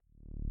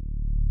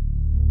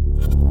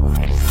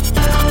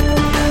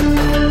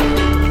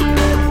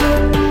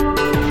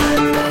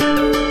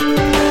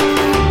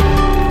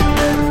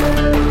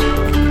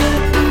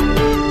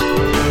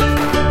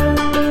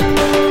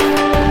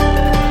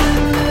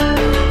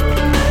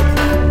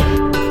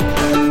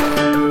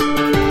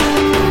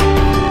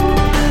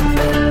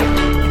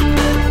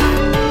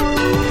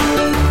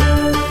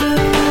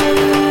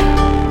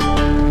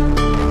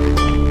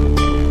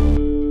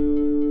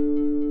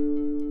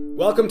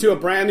Welcome to a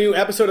brand new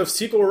episode of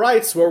Sequel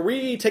Rights, where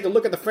we take a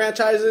look at the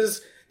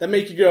franchises that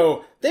make you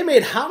go, they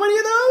made how many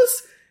of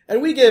those?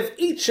 And we give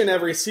each and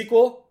every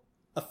sequel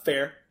a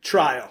fair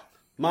trial.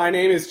 My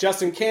name is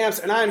Justin Camps,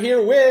 and I'm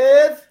here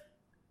with...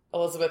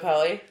 Elizabeth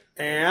Helly.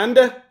 And...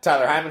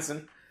 Tyler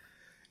Hymanson.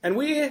 And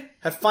we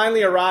have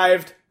finally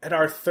arrived at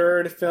our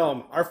third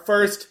film. Our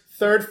first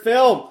third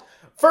film.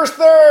 First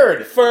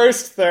third!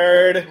 First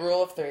third.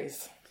 Rule of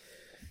threes.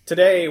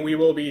 Today we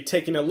will be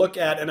taking a look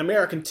at An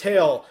American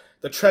Tail,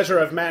 The Treasure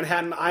of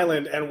Manhattan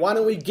Island, and why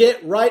don't we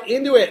get right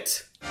into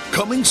it?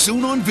 Coming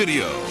soon on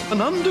video.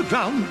 An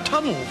underground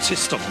tunnel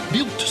system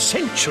built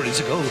centuries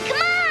ago. Come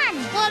on!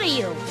 What are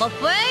you,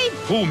 afraid?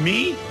 Who,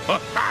 me?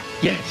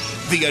 Yes.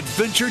 The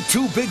adventure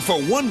too big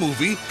for one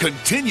movie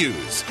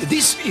continues.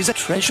 This is a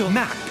treasure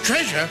map.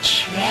 Treasure?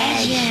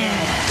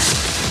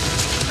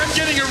 I'm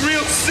getting a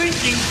real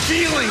sinking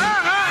feeling.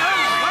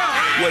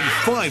 When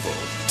Fievel,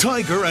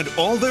 Tiger, and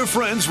all their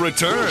friends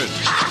return.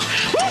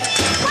 What's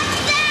that?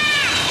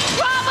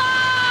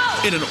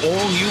 Trouble! In an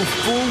all-new,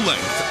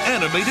 full-length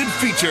animated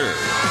feature.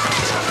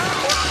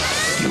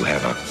 You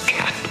have a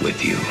cat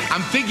with you.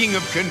 I'm thinking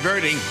of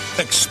converting.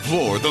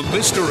 Explore the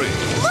mystery.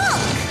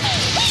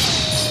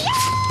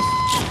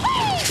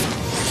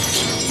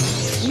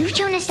 You've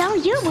shown us all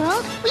your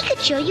world. We could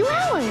show you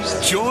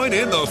ours. Join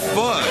in the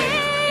fun.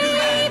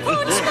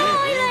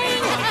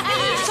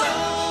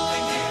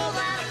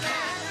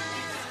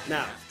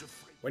 Now,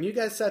 when you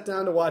guys sat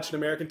down to watch An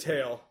American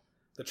Tail,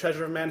 The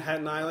Treasure of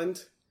Manhattan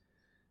Island,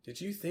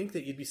 did you think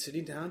that you'd be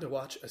sitting down to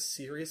watch a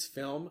serious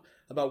film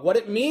about what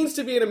it means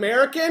to be an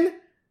American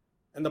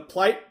and the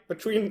plight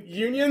between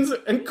unions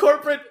and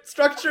corporate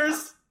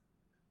structures?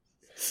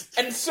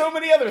 And so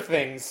many other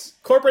things.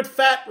 Corporate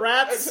fat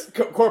rats?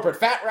 Corporate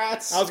fat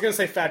rats. I was going to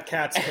say fat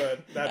cats,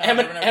 but...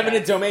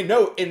 Eminent domain.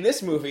 No, in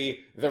this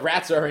movie, the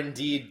rats are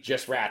indeed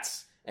just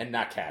rats and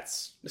not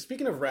cats.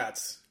 Speaking of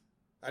rats,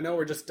 I know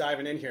we're just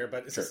diving in here,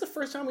 but is this the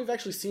first time we've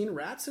actually seen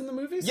rats in the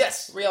movies?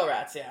 Yes. Real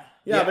rats, yeah.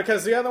 Yeah,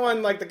 because the other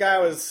one, like, the guy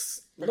looked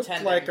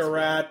Pretending like to a be.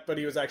 rat, but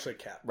he was actually a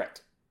cat. Right.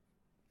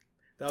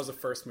 That was the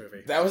first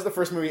movie. That was the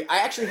first movie. I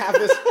actually have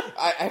this.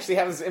 I actually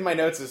have this in my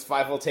notes as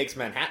Fievel Takes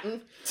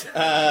Manhattan.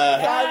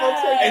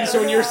 And so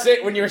when you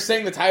were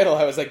saying the title,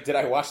 I was like, did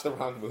I watch the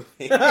wrong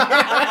movie?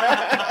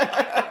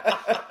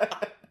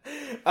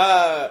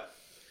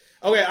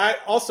 Okay, I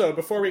also,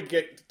 before we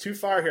get too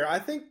far here, I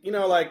think,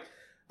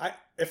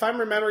 if I'm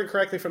remembering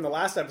correctly from the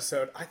last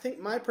episode, I think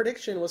my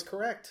prediction was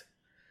correct.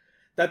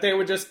 That they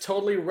would just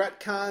totally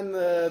retcon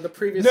the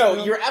previous No,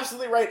 film. you're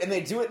absolutely right, and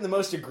they do it in the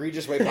most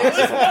egregious way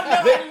possible.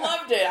 I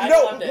loved it. I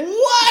loved it.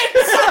 What?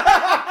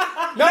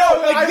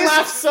 I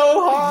laughed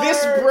so hard.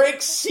 This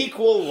breaks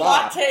sequel law.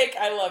 Hot take,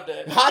 I loved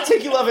it. Hot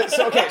take, you love it.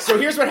 So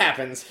here's what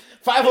happens.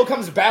 Fievel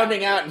comes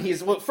bounding out,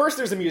 and first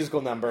there's a musical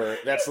number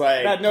that's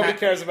like... That nobody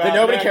cares about. That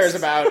nobody Next. cares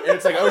about, and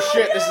it's like, oh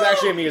shit, this is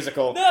actually a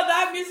musical. No,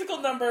 that musical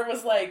number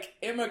was like,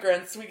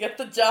 immigrants, we get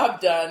the job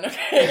done,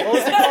 okay? What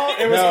was it called?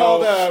 It was No.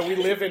 called We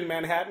Live in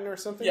Manhattan or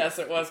something? Yes,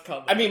 it was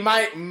called that. I mean,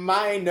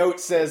 my note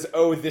says,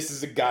 oh, this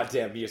is a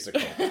goddamn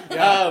musical.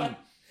 Well,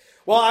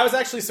 I was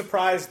actually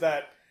surprised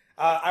that...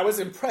 I was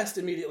impressed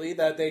immediately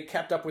that they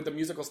kept up with the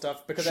musical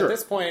stuff, because Sure. at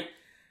this point...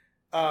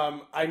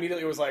 I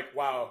immediately was like,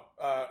 wow,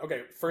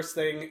 okay, first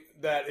thing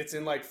that it's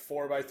in like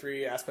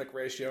 4:3 aspect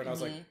ratio, and I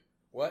was like,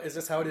 what? Is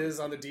this how it is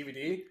on the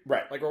DVD?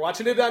 Right. Like, we're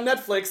watching it on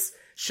Netflix.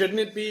 Shouldn't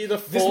it be the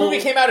full... This movie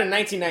came out in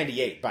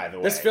 1998, by the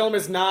way. This film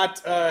is not,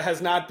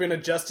 has not been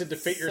adjusted to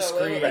fit your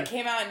screen. It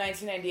came out in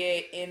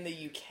 1998 in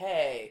the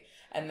UK,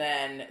 and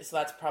then, so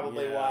that's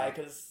probably why,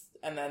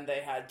 and then they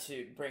had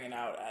to bring it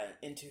out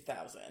in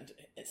 2000,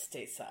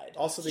 stateside.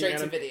 Also, straight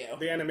to video.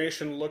 The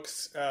animation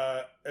looks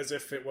as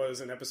if it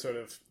was an episode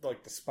of,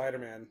 like, the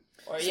Spider-Man.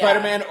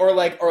 Spider-Man or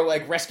like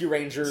Rescue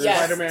Rangers.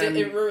 Yes, Spider-Man.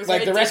 it was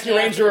Like very the Rescue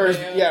Disney Rangers,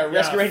 afternoon.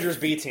 Rescue Rangers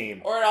B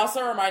team. Or it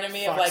also reminded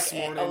me of Fox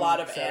like a Morning,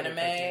 lot of Saturday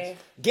anime.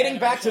 Getting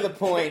back to the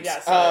point Yeah,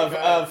 sorry, go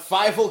ahead. of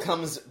Fievel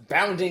comes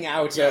bounding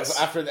out Yes.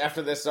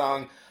 after this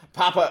song.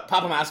 Papa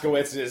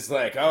Moskowitz is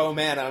like, oh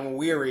man, I'm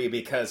weary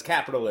because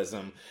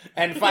capitalism.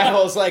 And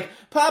Fievel's like,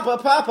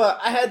 Papa,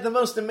 I had the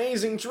most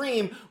amazing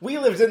dream. We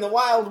lived in the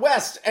Wild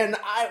West, and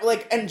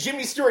and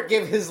Jimmy Stewart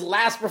gave his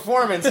last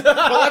performance. But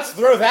let's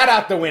throw that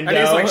out the window. And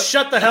he's like,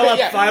 shut the hell up,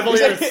 Fievel, He's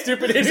you're like- a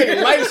stupid he's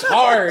idiot. like, life's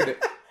hard.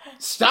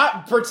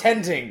 Stop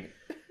pretending.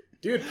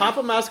 Dude,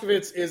 Papa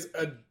Moskowitz is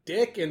a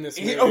dick in this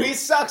movie. He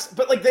sucks.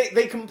 But like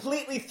they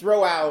completely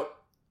throw out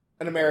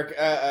an America.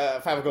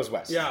 Fievel Goes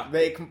West. Yeah.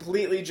 They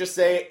completely just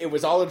say it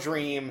was all a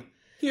dream.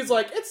 He's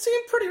like, it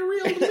seemed pretty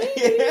real to me.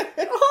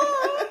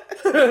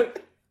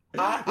 Which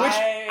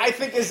I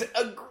think is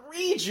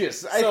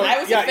egregious. I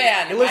was a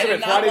fan.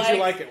 Elizabeth, I why did not did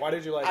you like- like it? Why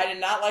did you like I it? did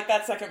not like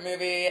that second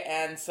movie,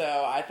 and so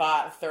I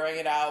thought throwing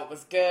it out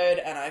was good,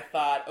 and I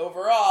thought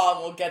overall, and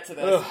we'll get to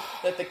this,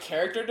 that the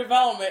character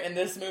development in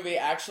this movie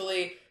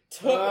actually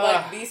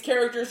took these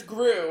characters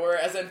grew,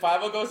 whereas in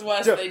 50 Goes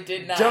West they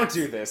did not. Don't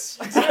do this.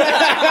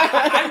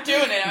 I'm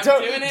doing it.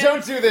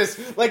 Don't do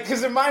this. Like,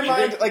 because in my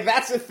mind, like,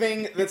 that's a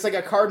thing that's like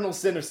a cardinal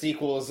sin of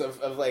sequels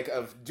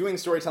of doing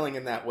storytelling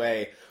in that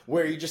way,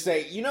 where you just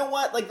say, you know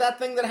what, like that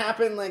thing that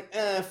happened, like,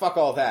 fuck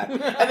all that.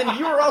 And then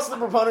you were also the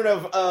proponent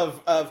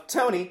of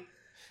Tony.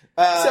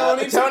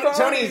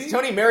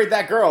 Tony married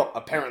that girl.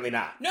 Apparently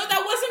not. No,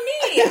 that wasn't me.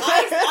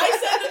 I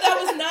said that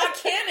was not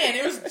canon.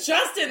 It was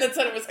Justin that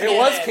said it was canon. It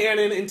was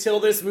canon until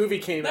this movie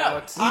came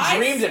out. He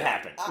dreamed it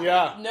happened.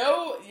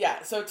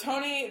 So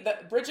Tony,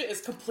 Bridget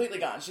is completely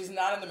gone. She's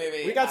not in the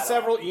movie. We got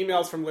several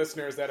emails from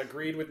listeners that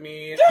agreed with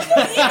me. There's no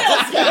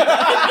emails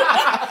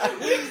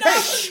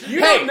yet. You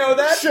don't know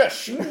that?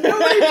 Shush.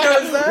 Nobody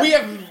knows that. We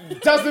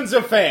have dozens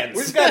of fans.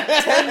 We've got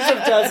tens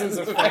of dozens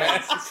of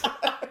fans.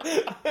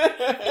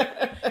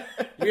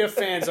 We have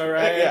fans, all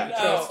right?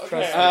 Yeah.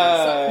 Trust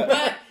me.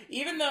 But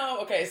even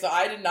though, so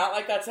I did not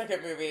like that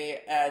second movie,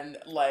 and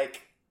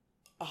like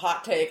a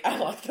hot take, I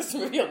like this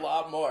movie a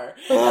lot more.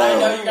 And I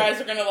know you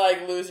guys are gonna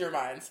like lose your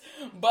minds,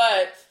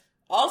 but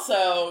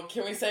also,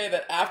 can we say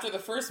that after the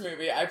first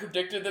movie, I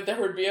predicted that there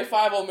would be a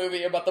 50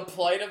 movie about the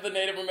plight of the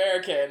Native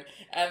American,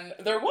 and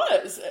there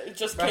was. It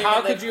just came how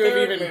in could the you have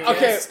third even? movie.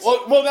 Okay,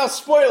 well, now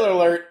spoiler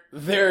alert.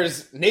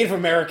 There's Native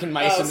American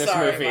mice in this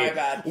movie, my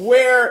bad.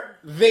 where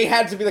they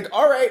had to be like,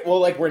 all right, well,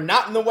 like we're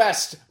not in the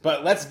West,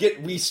 but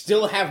we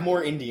still have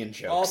more Indian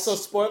jokes. Also,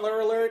 spoiler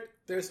alert.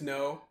 There's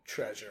no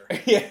treasure.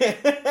 Yeah.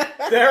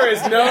 There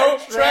is no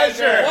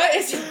treasure. What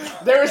is?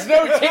 There is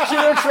no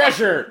titular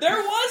treasure. There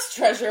was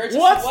treasure. It just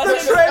What's wasn't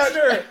the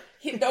treasure?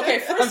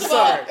 First of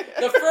all,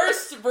 the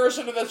first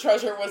version of the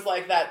treasure was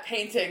like that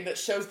painting that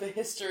shows the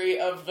history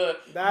of the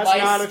That's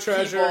mice not a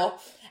treasure. people.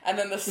 And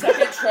then the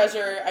second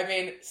treasure,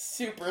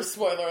 super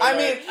spoiler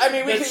alert.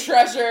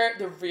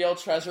 The real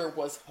treasure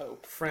was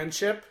hope.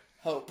 Friendship.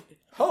 Hope.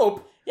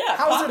 Yeah,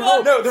 How is it Papa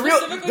hope? No, the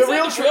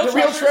real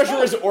specifically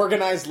treasure is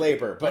organized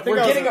labor. But we're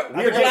getting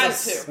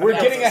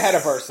ahead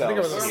of ourselves.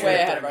 We're way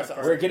ahead of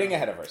ourselves. We're getting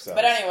ahead of ourselves.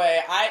 But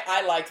anyway,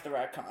 I liked the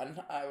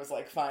retcon. I was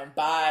like, fine,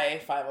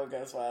 bye, 50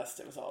 Goes West.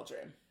 It was all a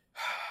dream.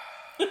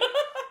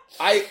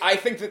 I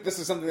think that this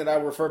is something that I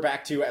refer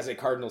back to as a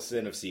cardinal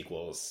sin of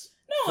sequels.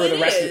 No,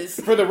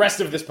 for the rest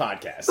of this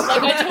podcast.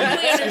 Like, I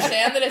totally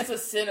understand that it's a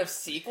sin of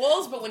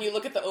sequels, but when you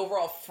look at the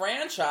overall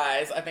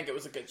franchise, I think it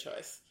was a good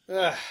choice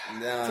to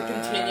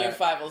continue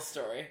Fievel's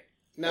story.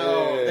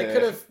 No,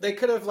 they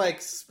could have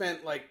like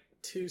spent like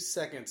 2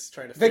 seconds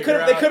trying to figure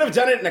out. They could have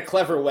done it in a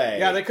clever way.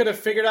 Yeah, they could have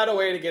figured out a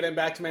way to get him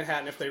back to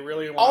Manhattan if they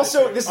really wanted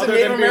also, to. This is a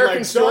Native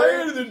American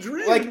story.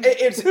 Like, Like,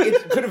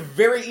 it could have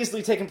very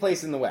easily taken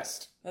place in the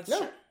West. That's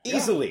true.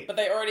 Easily. But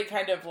they already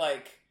kind of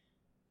like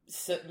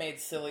made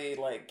silly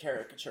like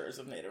caricatures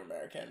of Native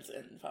Americans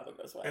in 50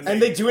 Goes West.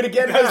 And they do it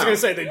again. I was going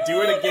to say, they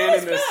do it again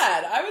in this.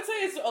 Bad. I would say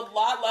it's a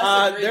lot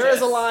less egregious. There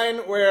is a line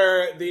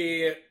where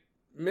the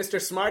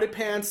Mr. Smarty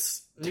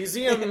Pants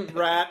museum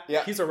rat,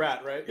 he's a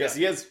rat, right? Yes,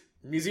 he is.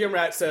 Museum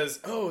rat says,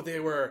 they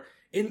were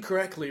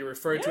incorrectly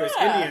referred to as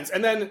Indians.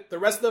 And then the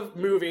rest of the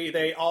movie,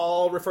 they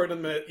all refer to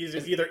them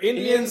as either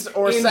Indians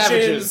or Injuns,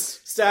 savages.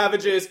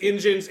 Savages,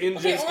 Injuns, only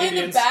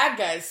Indians. the bad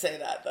guys say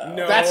that, though.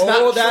 No, that's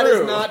not that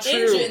true. is not true.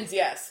 Indians,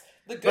 yes.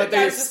 The good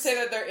guys just say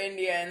that they're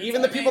Indians.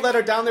 Even the people that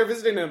are down there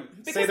visiting them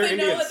say they're Indians. Because they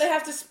know that they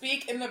have to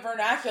speak in the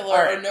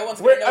vernacular, or no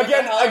one's going to know what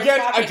the hell they're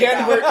talking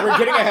about. We're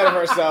getting ahead of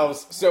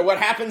ourselves. So what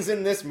happens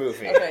in this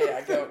movie? Okay,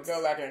 yeah,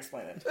 go back and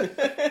explain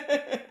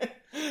it.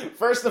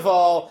 First of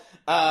all,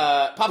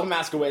 Papa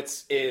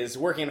Maskowitz is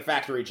working a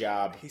factory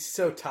job. He's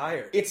so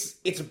tired. It's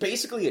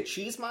basically a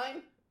cheese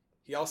mine.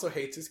 He also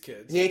hates his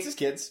kids. He hates his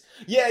kids.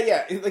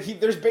 Yeah. Like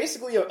there's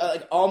basically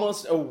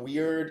almost a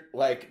weird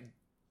like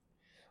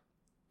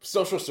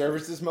social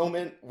services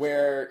moment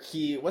where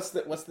what's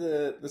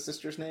the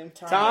sister's name?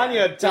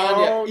 Tanya.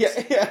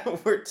 Yeah.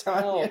 Where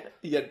Tanya.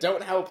 Yeah,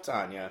 don't help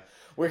Tanya.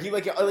 Where he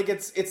like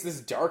it's this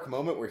dark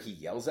moment where he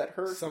yells at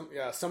her.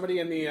 Somebody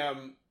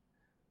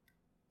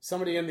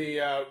in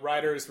the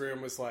writer's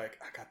room was like,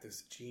 I got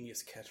this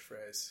genius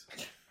catchphrase.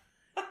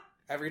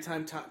 Every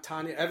time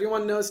Tanya,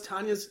 everyone knows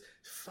Tanya's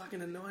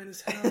fucking annoying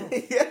as hell.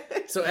 Yeah.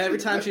 So every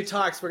time she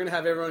talks, we're going to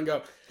have everyone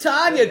go,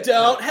 Tanya,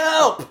 don't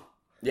help!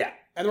 Yeah.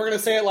 And we're going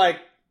to say it like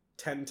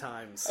 10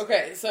 times.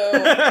 Okay, so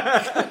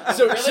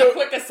really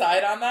quick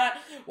aside on that.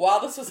 While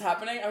this was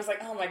happening, I was like,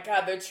 oh my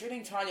god, they're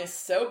treating Tanya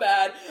so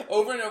bad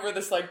over and over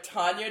this like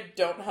Tanya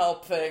don't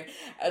help thing.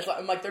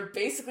 I'm like, they're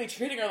basically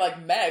treating her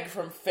like Meg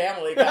from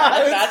Family Guy.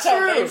 Like, that's how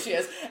lame she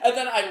is. And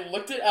then I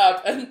looked it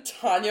up, and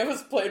Tanya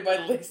was played by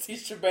Lacey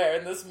Chabert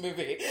in this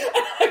movie.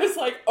 And I was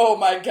like, oh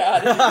my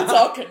god, it's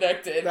all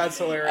connected. That's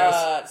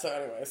hilarious. So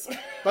anyways.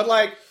 But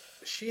like,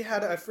 she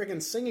had a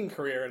freaking singing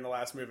career in the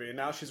last movie, and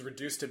now she's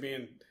reduced to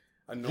being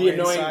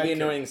the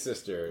annoying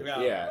sister.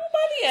 Yeah.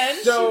 By the end,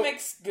 she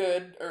makes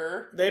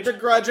good-er. They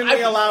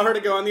begrudgingly allow her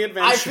to go on the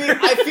adventure.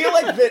 I feel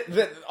like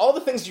that all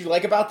the things you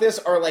like about this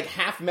are like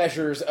half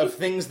measures of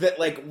things that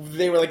like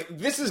they were like,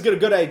 this is a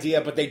good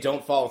idea, but they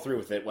don't follow through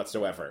with it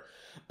whatsoever.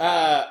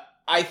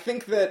 I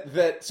think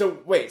that so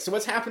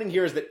what's happening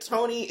here is that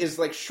Tony is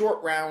like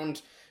short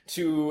round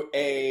to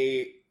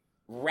a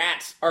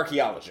rat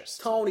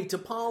archaeologist. Tony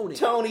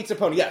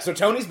Taponi. Yeah, so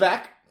Tony's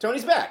back.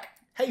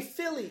 Hey,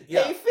 Philly.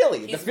 Yeah. Hey,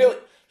 Philly.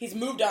 He's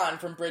moved on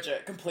from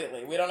Bridget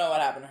completely. We don't know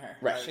what happened to her.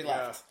 Right. She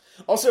left.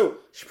 Also,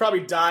 she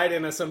probably died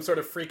in some sort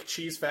of freak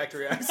cheese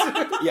factory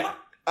accident. Yeah.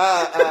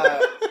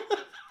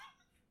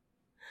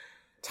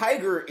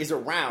 Tiger is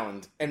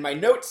around, and my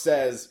note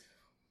says,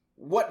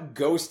 what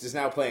ghost is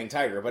now playing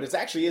Tiger? But it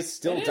actually is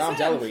still Dom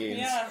DeLuise.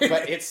 Yeah.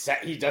 But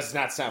he does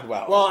not sound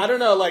well. Well, I don't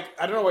know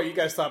what you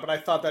guys thought, but I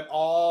thought that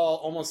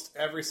almost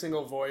every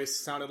single voice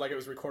sounded like it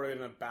was recorded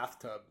in a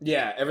bathtub.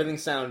 Yeah, everything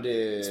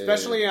sounded...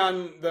 Especially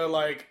on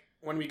the,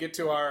 when we get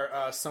to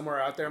our Somewhere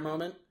Out There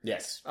moment.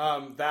 Yes.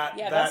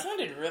 That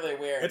sounded really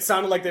weird. It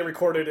sounded like they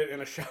recorded it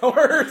in a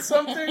shower or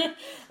something.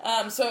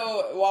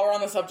 So, while we're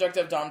on the subject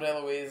of Dom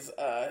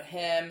DeLuise,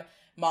 him,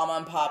 Mama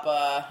and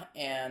Papa,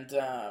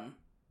 and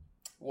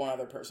one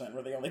other person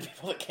were the only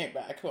people that came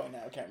back, who I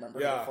now can't remember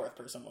who the fourth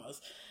person was.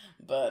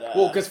 But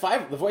because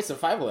the voice of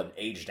Fievel had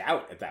aged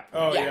out at that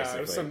point. Oh, yeah,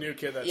 it was some new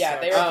kid that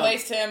they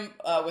replaced him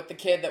with the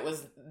kid that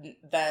was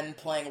then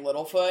playing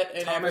Littlefoot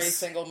in every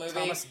single movie.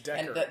 Thomas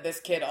Dekker. And this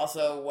kid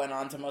also went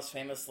on to his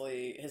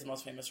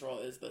most famous role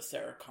is the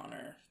Sarah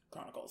Connor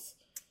Chronicles.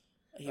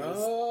 I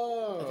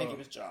think he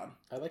was John.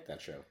 I like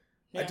that show.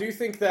 Yeah. I do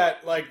think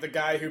that, the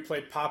guy who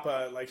played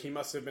Papa, he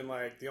must have been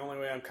the only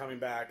way I'm coming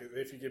back is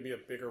if you give me a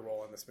bigger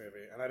role in this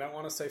movie. And I don't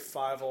want to say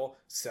Fievel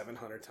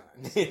 700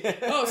 times.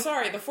 Oh,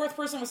 sorry. The fourth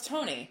person was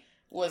Tony.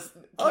 I did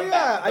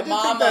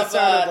think that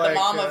sounded like... The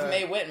mom of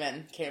Mae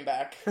Whitman came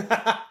back.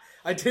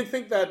 I did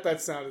think that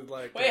sounded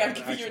like... Wait, I'm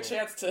giving you a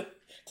chance to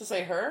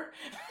say her?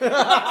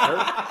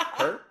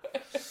 Her?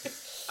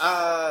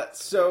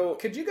 So...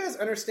 Could you guys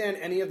understand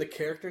any of the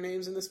character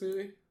names in this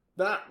movie?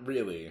 Not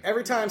really.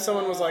 Every time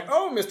someone was like,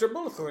 "Oh, Mr.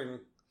 Bulkling."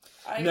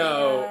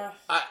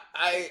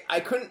 I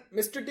couldn't.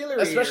 Mr. Dillery.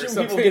 Especially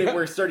when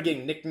people started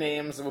getting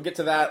nicknames, and we'll get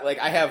to that.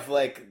 I have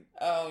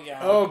Oh yeah.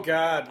 Oh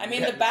god. I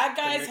mean, the bad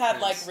guys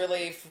had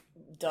really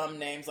dumb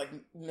names like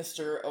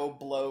Mr.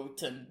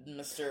 O'Bloat and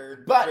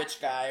Mr. Rich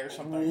Guy or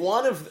something.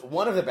 One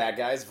of the bad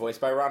guys,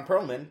 voiced by Ron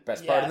Perlman,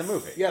 best part of the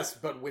movie. Yes,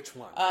 but which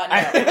one? No.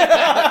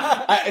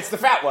 It's the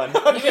fat one.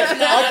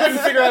 I couldn't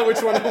figure out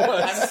which one it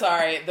was. I'm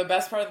sorry. The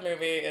best part of the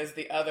movie is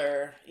the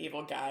other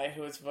evil guy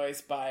who is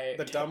voiced by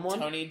the dumb one?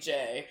 Tony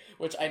Jay,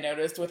 which I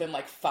noticed within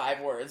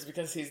 5 words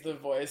because he's the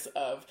voice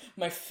of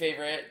my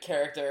favorite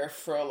character,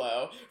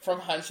 Frollo, from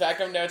Hunchback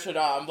of Notre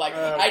Dame.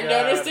 I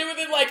noticed it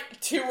within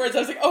 2 words. I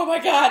was like, oh my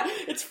god,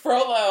 it's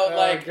Frollo.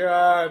 Oh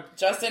god.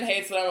 Justin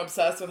hates that I'm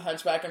obsessed with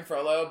Hunchback and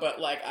Frollo,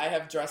 but I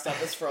have dressed up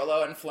as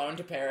Frollo and flown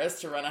to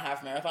Paris to run a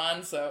half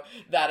marathon, so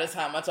that is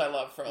how much I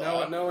love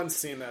Frollo. No one's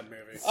seen that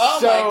movie. Oh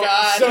my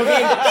god. So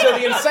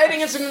the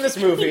inciting incident in this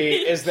movie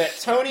is that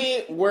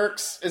Tony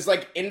is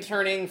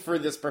interning for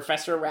this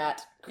Professor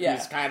Rat,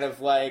 who's kind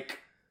of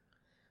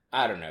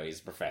I don't know, he's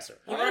a professor.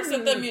 He works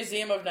at the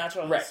Museum of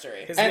Natural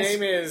History. His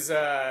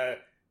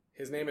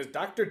name is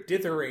Dr.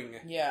 Dithering.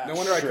 Yeah. No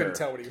wonder I couldn't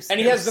tell what he was saying.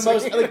 And he has the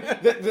most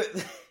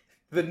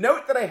the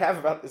note that I have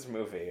about this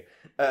movie,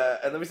 and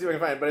let me see if I can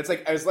find it, but it's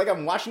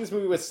I'm watching this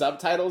movie with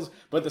subtitles,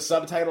 but the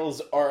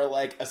subtitles are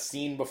a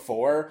scene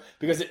before,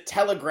 because it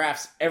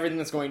telegraphs everything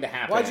that's going to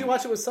happen. Why'd you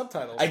watch it with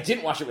subtitles? I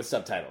didn't watch it with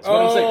subtitles.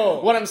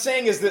 Oh. What I'm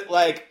saying is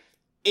that,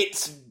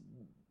 it's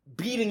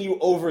beating you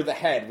over the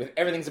head with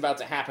everything's about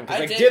to happen.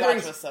 I did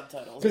watch with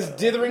subtitles. Because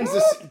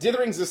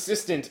Dithering's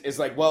assistant is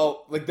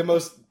the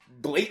most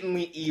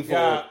blatantly evil.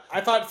 Yeah,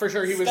 I thought for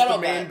sure he was the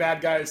main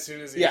bad guy as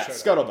soon as he showed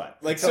Scuttlebutt.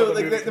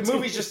 up. The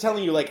movie's just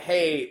telling you,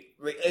 hey,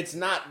 it's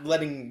not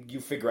letting you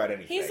figure out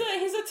anything. He's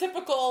a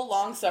typical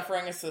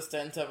long-suffering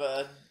assistant of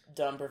a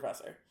dumb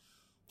professor.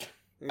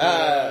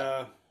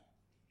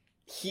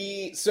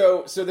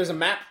 So there's a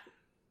map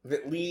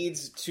that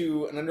leads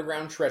to an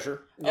underground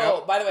treasure.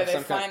 Oh, by the way,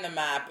 they find the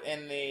map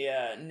in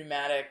the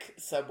pneumatic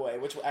subway,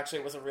 which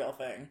actually was a real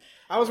thing.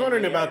 I was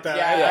wondering about that.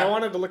 Yeah. I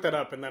wanted to look that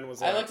up, and then I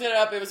looked it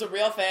up. It was a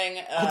real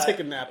thing. I'll take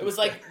a nap. It was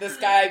this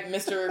guy,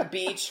 Mr.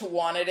 Beach,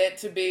 wanted it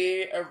to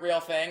be a real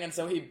thing, and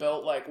so he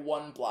built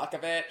one block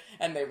of it,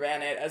 and they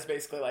ran it as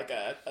basically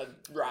a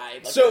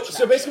ride. So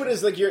basically, what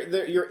it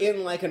is you're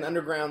in an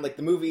underground,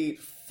 the movie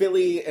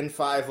Philly and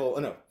Fievel. Oh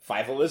no,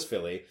 Fievel is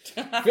Philly.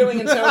 Philly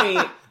and Tony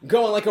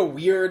go on a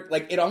weird.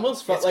 It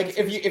almost felt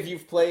if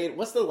you've played.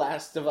 What's the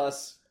Last of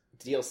Us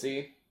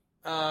DLC?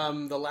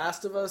 The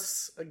Last of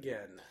Us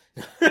again.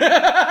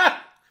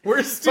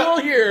 We're still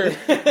here.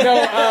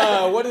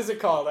 No, what is it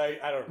called? I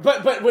don't know.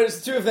 But when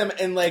it's two of them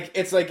and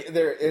it's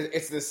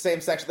it's the same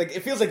section.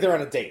 It feels like they're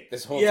on a date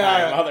this whole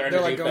time. While they're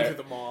going to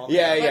the mall.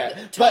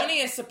 Yeah.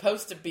 Tony is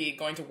supposed to be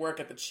going to work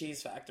at the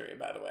cheese factory,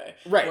 by the way,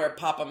 right? Where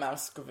Papa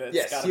Mouskovitz.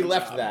 Yes, he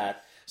left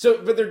that.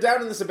 So, but they're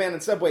down in this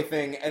abandoned subway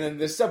thing, and then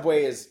this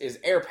subway is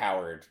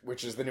air-powered,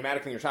 which is the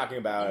pneumatic thing you're talking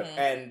about,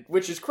 and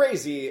which is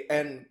crazy,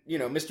 and,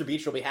 Mr.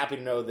 Beach will be happy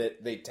to know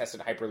that they tested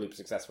Hyperloop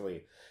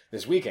successfully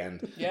this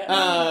weekend.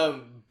 Yeah.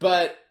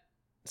 But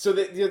So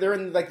they're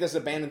in like this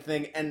abandoned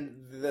thing,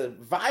 and the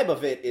vibe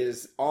of it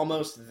is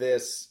almost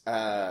this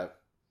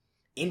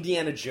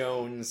Indiana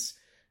Jones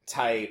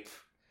type.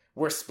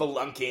 We're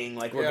spelunking,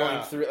 like we're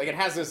going through. Like it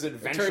has this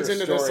adventure. It turns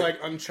into story. this like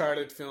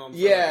Uncharted film.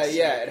 Yeah.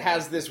 It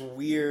has this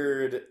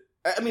weird.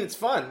 I mean, it's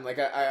fun. Like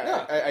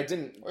I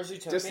didn't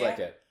dislike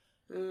it.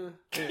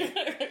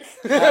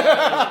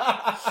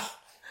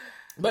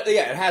 But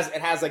yeah,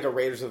 it has like a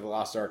Raiders of the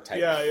Lost Ark type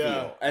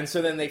feel. And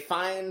so then they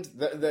find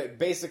the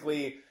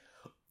basically.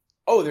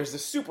 Oh, there's a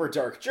super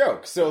dark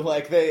joke. So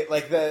like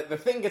the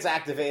thing gets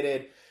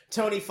activated.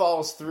 Tony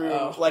falls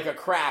through like a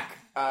crack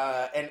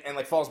and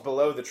like falls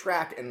below the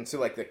track into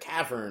like the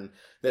cavern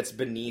that's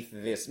beneath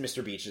this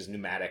Mr. Beach's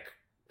pneumatic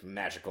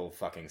magical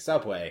fucking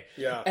subway.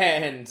 Yeah.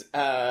 And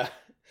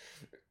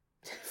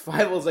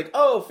Fievel's like,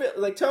 "Oh,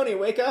 like Tony,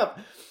 wake up."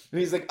 And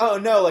he's like, "Oh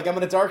no, like I'm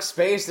in a dark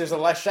space. There's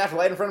a shaft of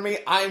light in front of me.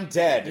 I'm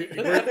dead.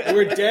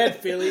 We're dead,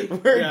 Philly.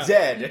 We're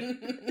dead."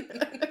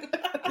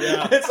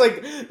 Yeah, it's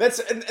like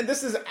and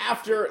this is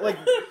after like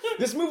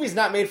this movie's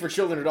not made for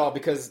children at all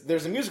because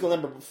there's a musical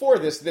number before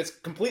this that's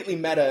completely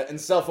meta and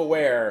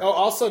self-aware. Oh,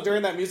 also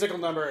during that musical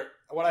number,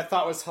 what I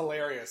thought was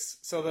hilarious.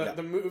 So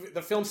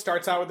the film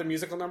starts out with the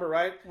musical number,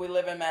 right? We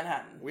live in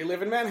Manhattan. We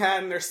live in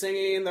Manhattan. They're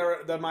singing.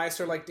 The mice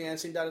are like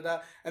dancing, da da da.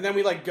 And then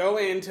we like go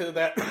into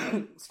that.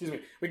 Excuse me.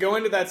 We go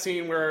into that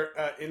scene where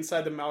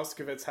inside the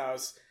Malkovich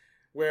house,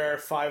 where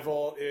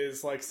Fievel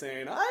is like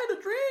saying, "I had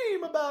a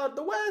dream about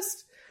the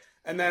West."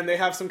 And then they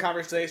have some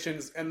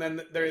conversations, and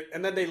then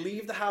they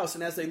leave the house.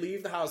 And as they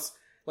leave the house,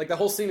 like the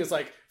whole scene is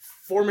like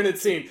 4-minute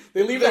scene.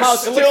 They leave the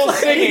house, still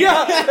singing.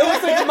 Yeah, it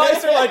looks like the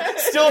mice are like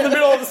still in the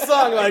middle of the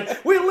song,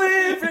 like we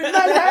live in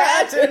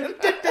Manhattan.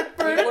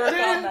 We work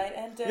all night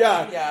and day.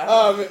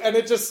 Yeah. And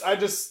I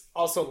just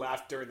also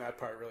laughed during that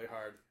part really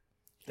hard.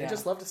 They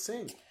just love to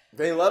sing.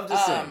 They love to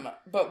sing.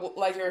 But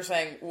like you were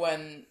saying,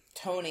 when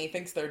Tony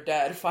thinks they're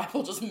dead,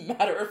 Fievel just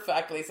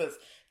matter-of-factly says,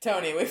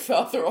 "Tony, we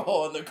fell through a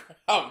hole in the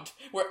ground.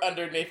 We're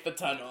underneath the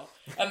tunnel."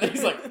 And then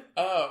he's like,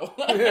 "Oh."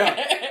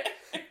 Yeah.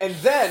 And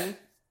then,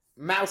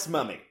 Mouse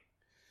Mummy.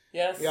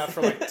 Yes. Yeah,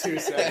 for like 2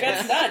 seconds.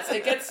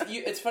 It gets nuts.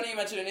 It's funny you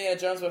mentioned Indiana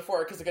Jones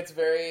before, because it gets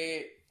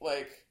very,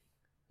 like,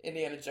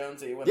 Indiana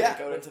Jonesy when they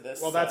go into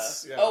this. Well,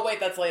 that's... Oh, wait,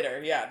 that's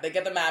later. Yeah, they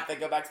get the map, they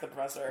go back to the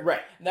professor.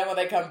 Right. And then when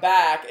they come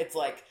back, it's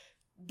like...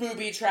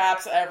 booby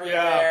traps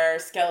everywhere,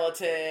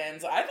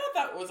 skeletons. I thought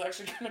that was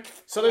actually kind of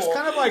cool. So there's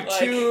kind of like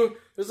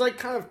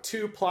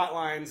two plot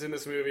lines in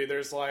this movie.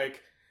 There's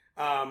like,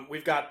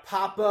 we've got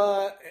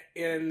Papa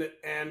and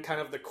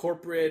kind of the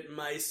corporate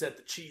mice at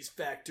the cheese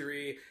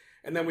factory.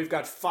 And then we've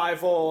got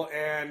Fievel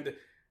and,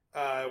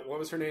 what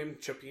was her name?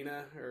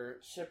 Chopina?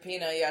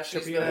 Chopina, yeah.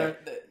 She's Chopina.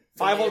 the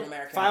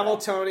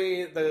Fievel,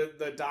 Tony,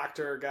 the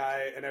doctor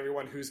guy, and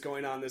everyone who's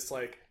going on this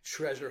like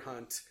treasure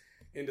hunt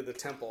into the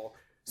temple.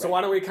 So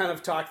why don't we kind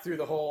of talk through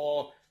the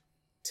whole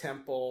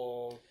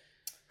temple?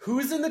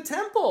 Who's in the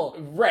temple?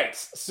 Right.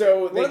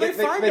 So they get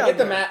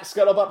the map.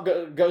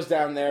 Scuttlebutt goes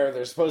down there.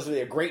 There's supposedly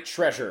a great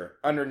treasure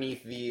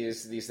underneath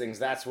these things.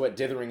 That's what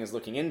Dithering is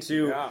looking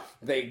into. Yeah.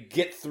 They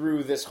get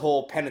through this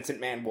whole penitent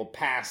man will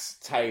pass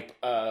type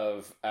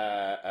of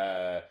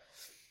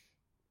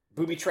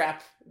booby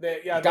trap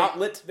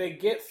gauntlet. They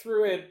get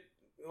through it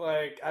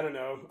like I don't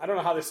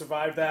know how they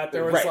survived that.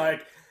 There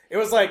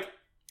was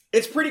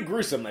it's pretty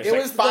gruesome.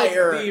 There's like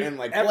fire and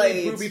like every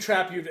blades. Booby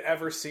trap you've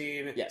ever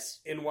seen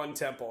in one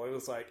temple. It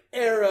was like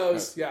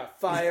arrows,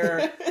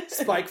 fire,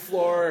 spike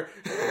floor.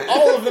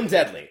 All of them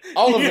deadly.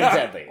 All of them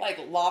deadly. Like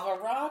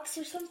lava rocks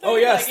or something? Oh,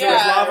 yes, like,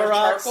 there's lava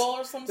rocks. Charcoal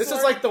or some This sort?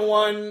 is like the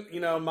one,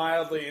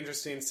 mildly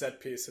interesting set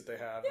piece that they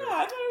have. Yeah,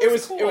 I thought it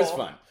was cool. It was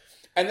fun.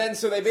 And then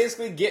so they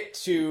basically get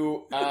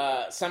to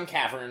some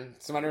cavern,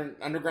 some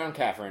underground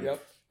cavern,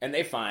 and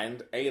they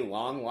find a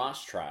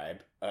long-lost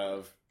tribe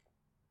of...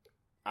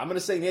 I'm going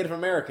to say Native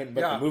American, but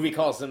the movie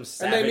calls them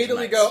savage And they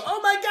immediately mice. go, "Oh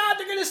my god,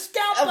 they're going to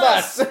scalp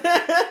us!"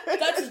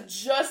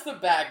 That's just the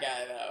bad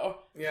guy, though.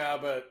 Yeah,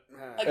 but...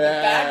 Like, the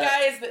bad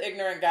guy is the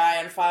ignorant guy,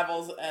 and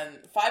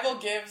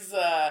Fievel gives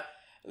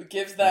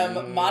them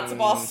matzo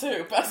ball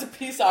soup as a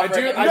peace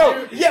offering.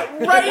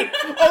 Right?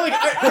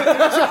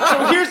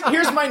 So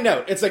here's my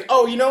note. It's like,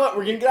 oh, you know what?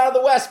 We're going to get out of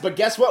the West, but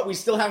guess what? We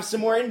still have some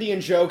more Indian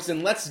jokes,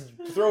 and let's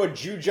throw a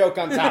Jew joke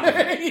on top of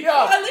it.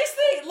 Well, at least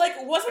they,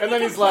 wasn't the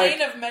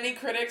complaint of many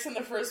critics in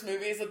the first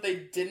movies that they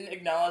didn't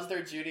acknowledge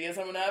their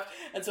Judaism enough?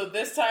 And so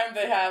this time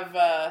they have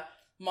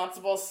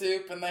matzo ball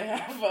soup, and they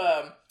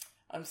have...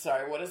 I'm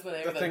sorry, what is the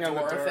name of the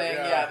door thing?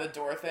 Yeah, the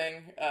door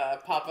thing.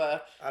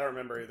 Papa... I don't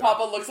remember either.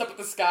 Papa looks up at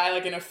the sky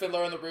like in a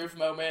Fiddler on the Roof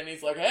moment, and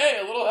he's like, "Hey,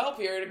 a little help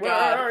here to God."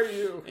 Where are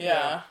you?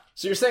 Yeah.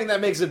 So you're saying that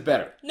makes it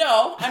better?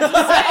 No,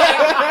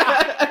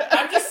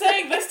 I'm just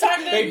saying this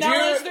time they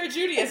acknowledge their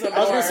Judaism. I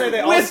was going to say they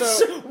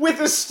also...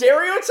 With a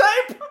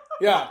stereotype?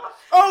 Yeah.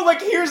 Oh,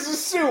 like, here's the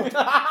soup.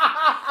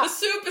 The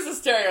soup is a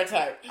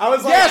stereotype. I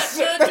was like... Yes!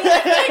 The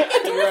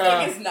door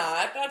thing is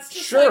not. That's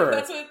just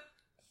that's a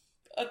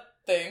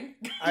thing.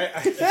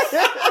 I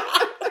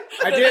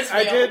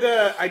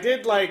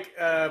did like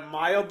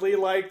mildly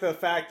like the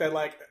fact that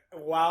like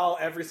while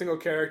every single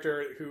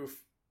character who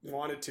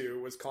wanted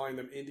to, was calling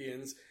them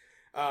Indians.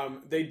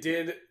 They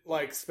did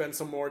like spend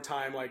some more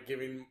time like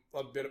giving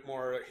a bit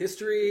more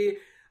history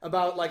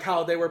about like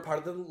how they were part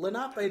of the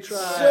Lenape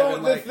tribe. So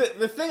and, like,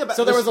 the thing about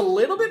so there was a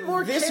little bit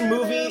more. This care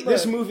movie, there,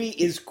 this but- movie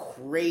is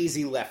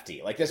crazy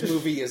lefty. Like this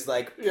movie is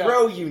like Yeah.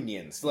 pro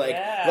unions. Like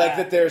like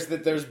that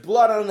there's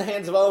blood on the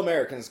hands of all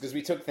Americans because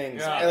we took things.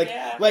 Yeah.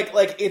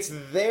 Like it's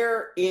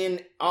there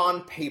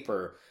on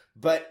paper,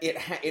 but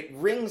it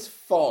rings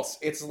false.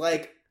 It's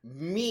like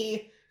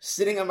me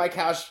sitting on my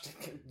couch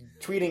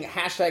tweeting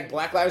hashtag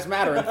Black Lives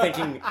Matter and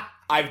thinking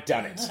I've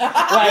done it.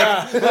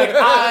 Like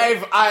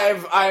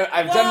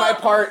I've done my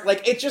part.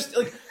 Like it just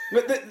like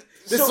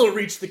This will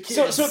reach the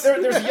kids. So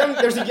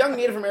there's a young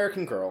Native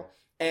American girl,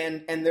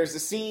 and there's a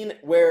scene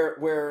where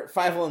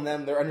Fievel and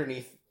them, they're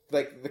underneath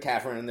like the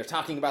cavern and they're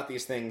talking about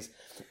these things.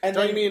 And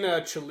Don't then, you mean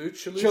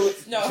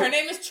Chaluch? No, her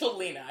name is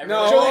Cholina. I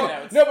No, wrote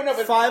it down.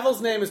 but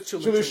Fievel's name is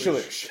Chaluch.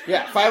 Chaluch.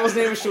 Yeah, Fievel's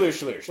name is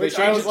Chaluch. They Which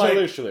I changed was it like,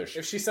 to Chaluch.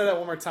 if she said that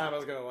one more time, I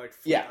was gonna like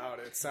flip out.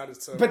 It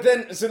sounded so. But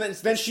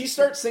then she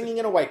starts singing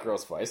in a white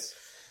girl's voice,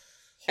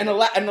 and an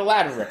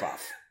Aladdin ripoff.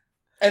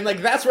 And,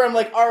 like, that's where I'm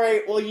like, all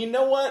right, well, you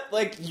know what?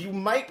 Like, you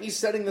might be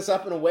setting this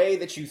up in a way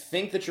that you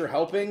think that you're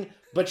helping,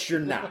 but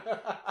you're not.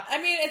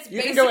 I mean, it's you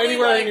basically can go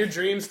anywhere like, in your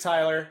dreams,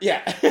 Tyler.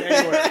 Yeah.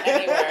 Anywhere.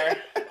 anywhere.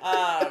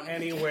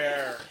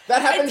 Anywhere.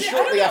 That happened I don't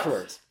shortly know.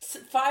 afterwards.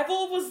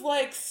 Fievel was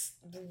like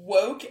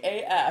woke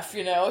AF,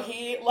 you know.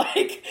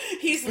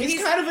 He's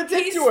kind of a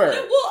dick to her.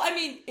 No, well, I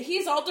mean,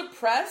 he's all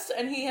depressed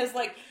and he has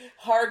like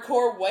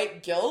hardcore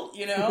white guilt,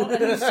 you know.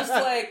 And he's just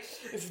like,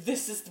 if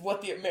this is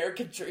what the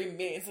American dream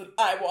means, then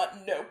I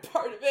want no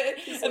part of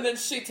it. And then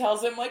she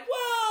tells him like,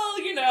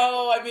 well, you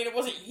know, I mean, it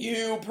wasn't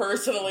you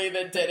personally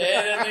that did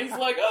it. And he's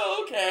like,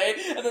 oh, okay.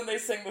 And then they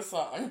sing the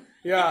song.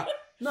 Yeah.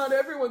 Not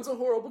everyone's a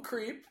horrible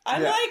creep. I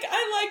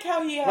like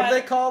how he had What do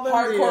they call them?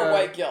 hardcore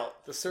white guilt.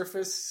 The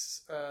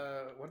surface.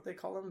 What do they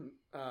call them?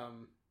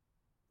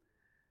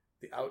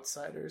 The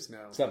outsiders?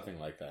 No. Something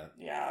like that.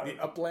 Yeah. The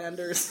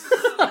uplanders?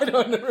 I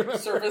don't remember.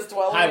 Surface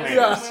dwellers. Highlanders.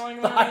 Or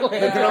something like that.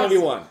 Highlanders. There can only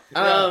be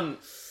one.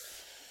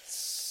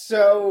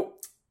 So,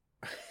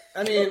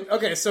 I mean,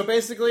 okay, so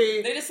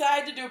basically. They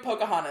decide to do a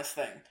Pocahontas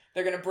thing.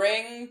 They're going to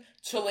bring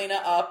Cholina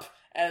up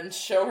and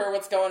show her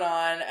what's going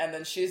on, and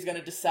then she's going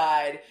to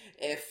decide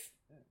if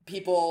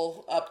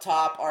people up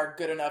top are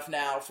good enough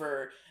now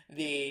for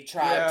the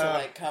tribe to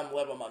like come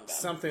live among them.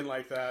 Something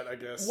like that, I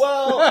guess.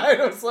 well,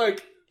 I was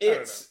like,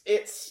 it's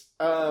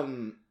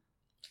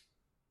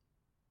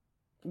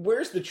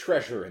where's the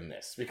treasure in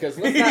this? Because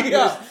let's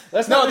not,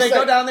 let's no, not they just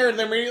go down there and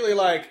they're immediately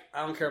like,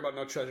 I don't care about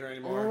no treasure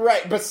anymore.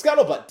 right, but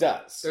Scuttlebutt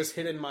does. There's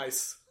hidden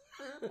mice.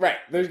 Right,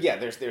 there's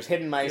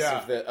hidden mice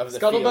of the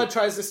Scuttlebutt field.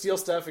 tries to steal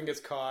stuff and gets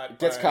caught.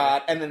 Gets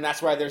caught, and then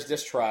that's why there's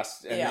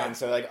distrust, and Yeah. then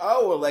so like,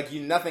 oh, well, like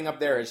nothing up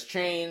there has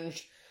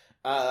changed.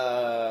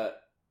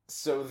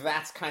 So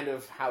that's kind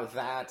of how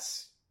that,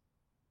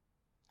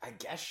 I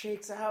guess,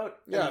 shakes out.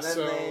 Yeah, and then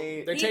so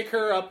they take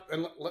her up,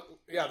 and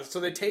so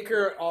they take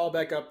her all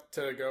back up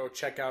to go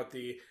check out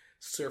the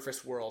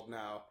surface world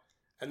now.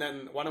 And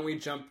then why don't we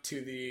jump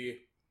to the,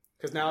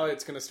 because now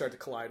it's going to start to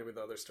collide with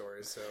other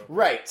stories. So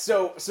Right,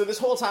 so this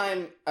whole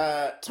time,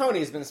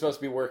 Tony's been supposed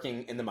to be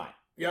working in the mine.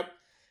 Yep,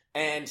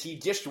 And he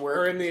dished work.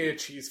 or in the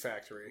cheese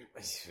factory.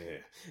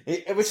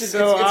 Which is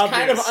So it's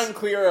kind of obvious.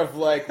 unclear of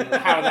like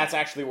how that's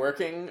actually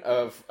working.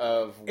 Of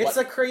It's what...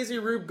 a crazy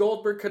Rube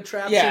Goldberg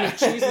contraption Yeah. of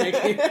cheese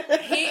making.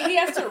 He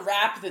has to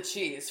wrap the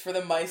cheese for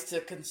the mice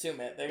to consume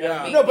it. They're gonna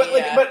Yeah. make no, but the,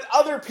 like but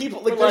other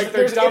people like Like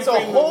there's they're it's a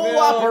dumping the whole milk,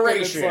 and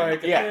operation. it's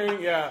like a yeah,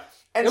 thing, yeah.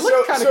 and It so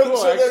looked kinda cool,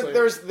 so actually.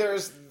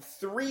 there's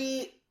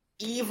three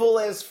evil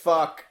as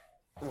fuck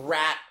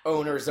rat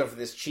owners of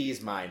this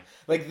cheese mine.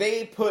 Like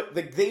they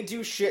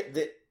do shit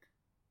that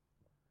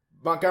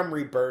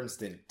Montgomery Burns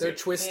didn't do. They're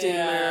twisting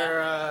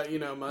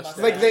their mustache.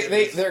 Like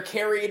they're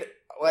carried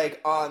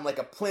like on like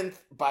a plinth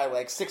by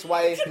like 6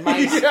 white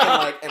mice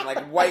Yeah. and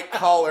like white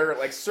collar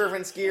like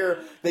servants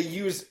gear. They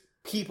use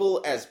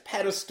people as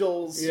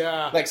pedestals.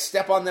 Yeah. like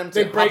step on them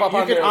to They break. pop up You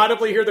on can their.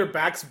 audibly hear their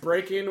backs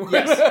breaking.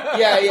 Yes.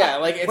 Yeah.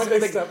 Like it's When they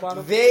like, step on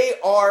 'em. they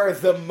are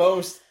the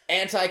most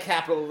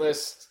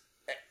anti-capitalist.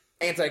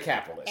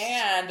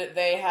 And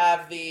they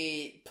have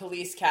the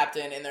police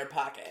captain in their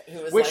pocket, who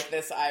is Which- like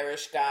this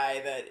Irish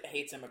guy that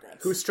hates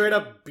immigrants. Who straight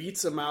up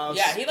beats a mouse.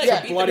 Yeah, he like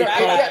Yeah, beat the bloody crap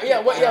cock. out of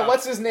people. Yeah.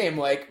 What's his name?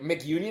 Like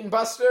McUnion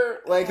Buster?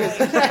 Like his...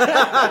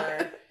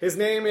 His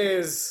name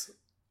is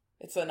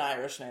It's an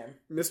Irish name.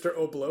 Mr.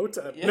 Oblot.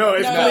 Yeah. No,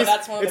 it's No, police,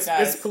 that's one of the it's,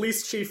 guys. It's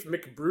Police Chief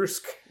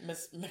McBrusk.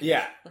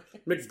 yeah.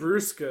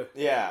 McBrusk.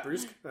 Yeah.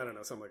 Brusk? I don't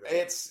know, something like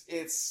that.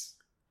 It's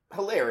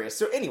hilarious.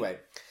 So anyway,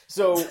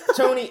 so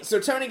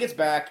Tony gets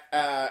back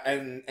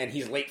and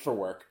he's late for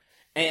work,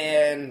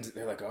 and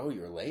they're like, "Oh,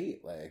 you're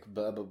late," like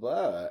blah blah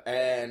blah,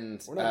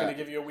 and We're not going to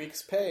give you a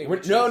week's pay.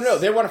 no,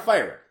 they want to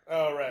fire him.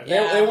 Oh, right.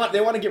 Yeah.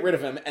 They want to get rid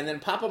of him, and then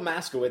Papa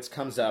Maskowitz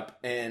comes up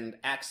and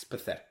acts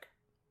pathetic,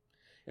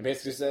 and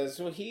basically says,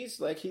 "Well, he's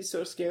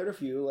so scared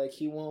of you, like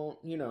he won't,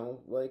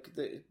 like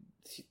the."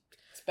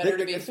 It's better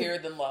to be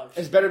feared than loved.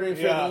 It's better being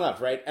feared than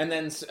loved, right? And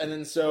then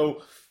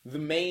so the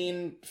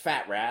main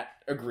fat rat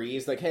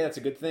agrees, like, hey, that's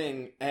a good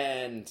thing.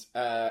 And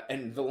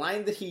the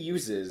line that he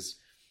uses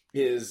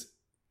is,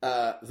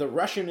 the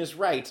Russian is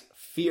right.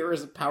 Fear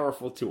is a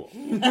powerful tool.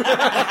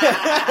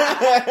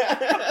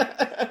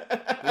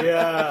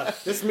 Yeah,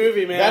 this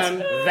movie, man.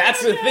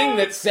 That's the thing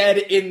that's said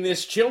in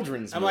this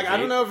children's movie. I'm like, I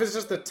don't know if it's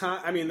just the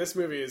time. I mean, this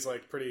movie is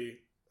like pretty.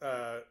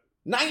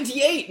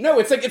 98. No,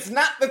 it's like it's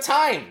not the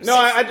times. No,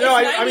 I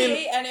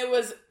mean, and it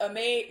was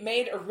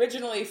made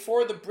originally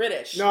for the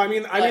British. No, I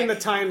mean the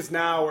times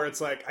now where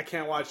it's like I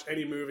can't watch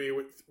any movie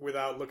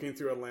without looking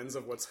through a lens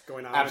of what's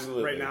going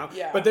on right now.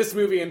 Yeah. But this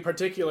movie in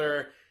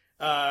particular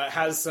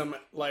has some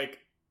like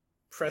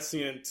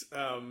prescient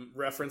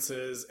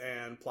references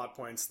and plot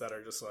points that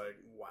are just like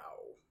wow.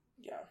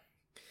 Yeah.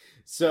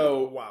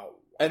 So wow.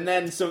 And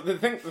then the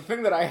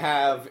thing that I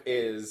have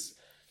is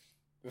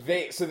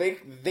they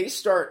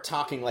start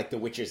talking like the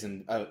witches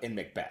in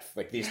Macbeth,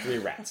 like these three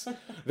rats.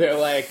 they're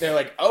like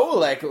oh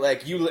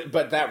like you,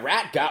 but that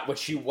rat got what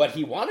he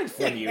wanted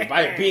from you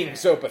by being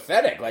so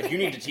pathetic. Like you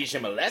need to teach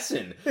him a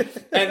lesson.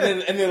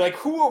 And they're like,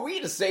 who are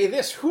we to say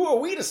this? Who are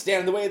we to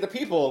stand in the way of the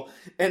people?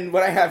 And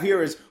what I have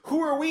here is,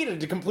 who are we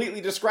to completely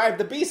describe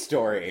the Beast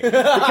story?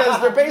 Because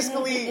they're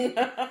basically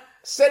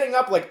setting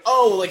up like,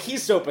 oh, like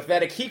he's so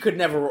pathetic, he could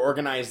never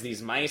organize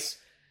these mice.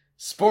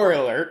 Spoiler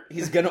alert,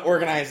 he's gonna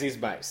organize these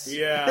mice.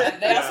 Yeah.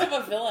 They also have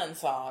a villain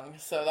song,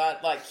 so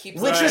that like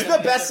keeps which is the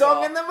best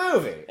song in the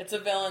movie. It's a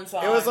villain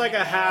song. It was like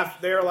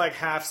they were like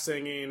half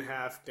singing,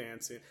 half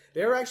dancing.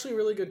 They were actually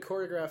really good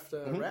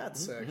choreographed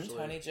rats, actually.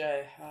 Tony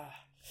J.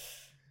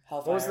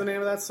 What was the name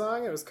of that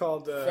song? It was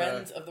called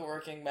Friends of the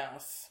Working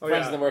Mouse.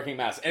 Friends of the Working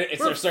Mouse. And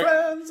it's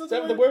Friends of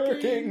the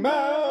Working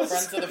Mouse.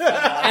 Friends of the Fun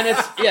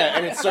Mouse.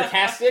 And it's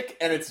sarcastic,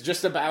 and it's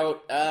just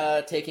about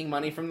taking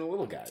money from the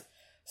little guy.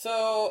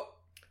 So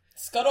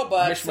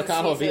Scuttlebutt, Mitch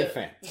McConnell be a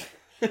fan.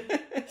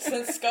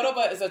 Since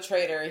Scuttlebutt is a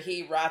traitor,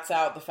 he rats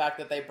out the fact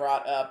that they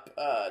brought up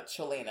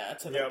Chelina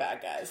to the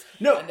bad guys.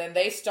 No. And then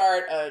they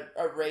start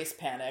a race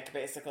panic,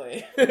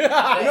 basically.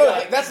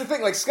 That's the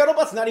thing. Like,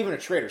 Scuttlebutt's not even a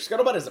traitor.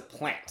 Scuttlebutt is a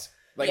plant.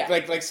 Like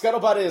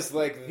Scuttlebutt is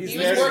like... He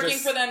was working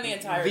for them the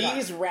entire time.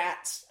 These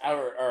rats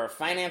are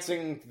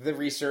financing the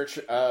research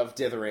of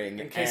dithering.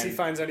 In case he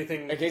finds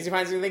anything... In case he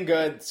finds anything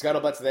good,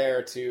 Scuttlebutt's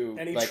there to...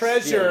 Any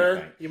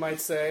treasure, you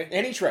might say.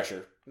 Any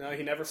treasure. No,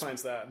 he never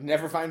finds that.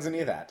 Never finds any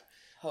of that.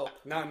 Hope.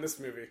 Not in this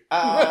movie.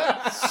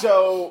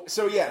 So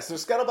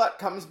Scuttlebutt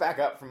comes back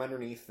up from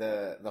underneath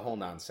the whole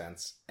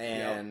nonsense.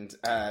 And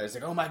it's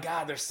like, oh my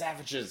god, there's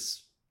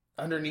savages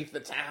underneath the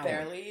town.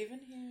 Barely even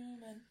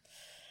human.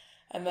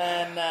 And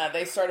then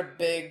they start a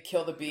big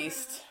kill the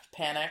beast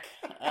panic.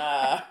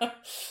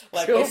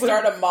 They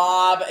start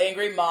a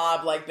angry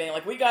mob, like being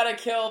like, we gotta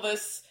kill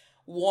this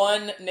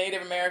one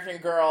Native American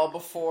girl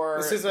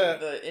before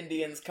the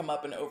Indians come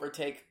up and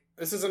overtake.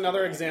 This is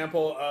another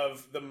example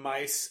of the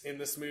mice in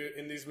these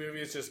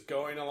movies just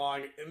going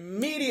along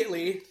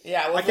immediately.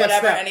 Yeah, with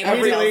whatever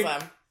anybody tells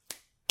them.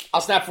 I'll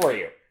snap for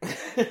you.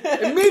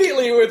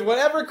 Immediately with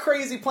whatever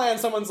crazy plan,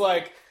 someone's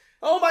like,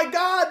 oh my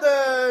god,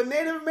 the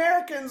Native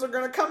Americans are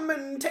gonna come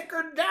and take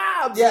our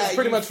jobs. Yeah, that's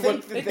pretty much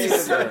what they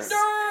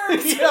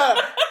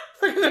yeah,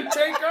 they're gonna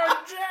take our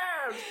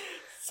jobs.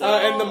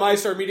 And the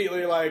mice are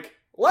immediately like,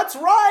 let's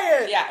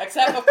riot! Yeah,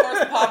 except, of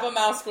course, Papa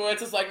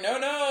Moskowitz is like,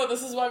 no,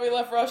 this is why we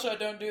left Russia,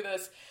 don't do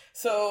this.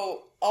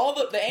 So, all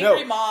the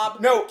angry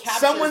mob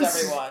captures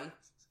everyone.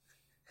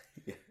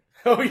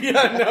 Oh,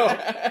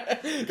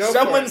 yeah, no.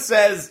 Someone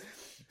says,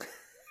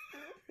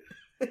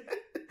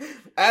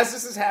 as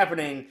this is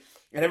happening,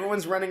 and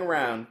everyone's running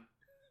around,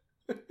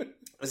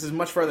 this is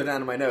much further down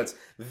in my notes,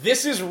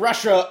 this is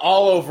Russia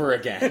all over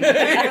again.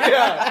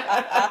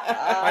 Yeah.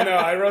 I know,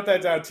 I wrote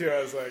that down too.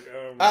 I was like,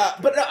 oh my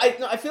but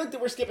I feel like that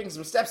we're skipping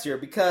some steps here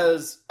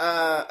because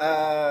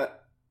that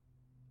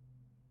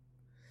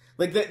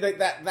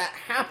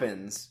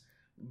happens,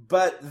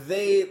 but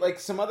they, like,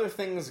 some other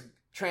things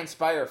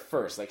transpire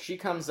first. Like, she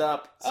comes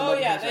up.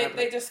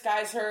 They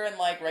disguise her in,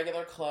 like,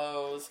 regular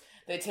clothes.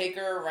 They take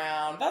her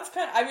around. That's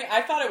kind of... I mean,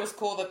 I thought it was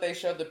cool that they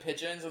showed the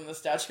pigeons in the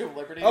Statue of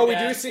Liberty. Oh,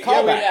 again. We do see... They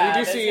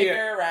take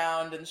her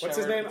around and show what's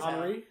his her name?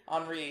 Henri?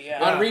 Henri, yeah.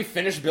 Henri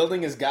finished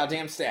building his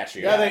goddamn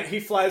statue. Yeah,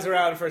 he flies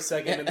around for a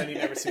second and then you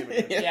never see him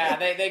again. Yeah,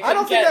 they I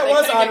don't think that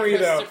was Henri,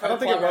 though. I don't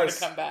think it was.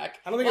 To come back.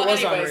 I don't think it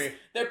was Henri.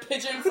 They're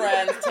pigeon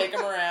friends. Take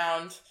them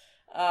around.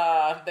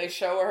 They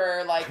show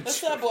her, like, the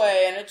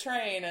subway and a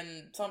train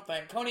and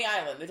something. Coney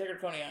Island. They take her to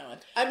Coney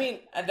Island. I mean...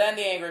 And then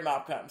the angry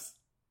mob comes.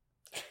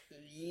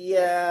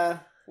 Yeah...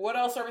 What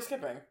else are we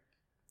skipping?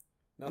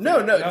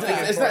 No,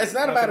 it's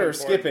not a matter of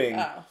skipping.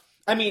 Oh.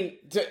 I mean,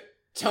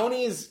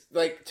 Tony's,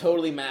 like,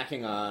 totally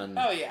macking on...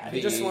 Oh, yeah.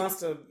 He just wants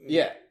to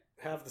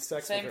have the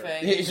sex Same with her.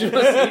 thing. He just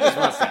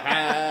wants to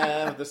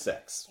have the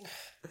sex.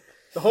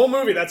 The whole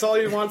movie, that's all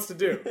he wants to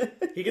do.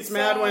 He gets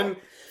mad when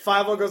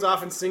Fievel goes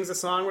off and sings a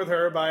song with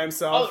her by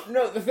himself. Oh,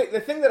 no, the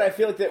thing that I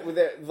feel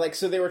like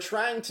so they were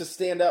trying to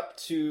stand up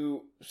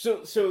to...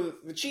 So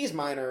the cheese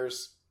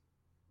miners...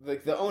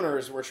 like the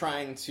owners were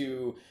trying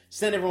to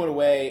send everyone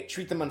away,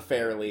 treat them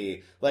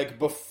unfairly, like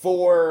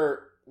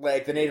before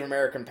like the Native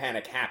American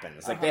panic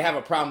happens. Like they have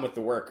a problem with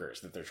the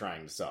workers that they're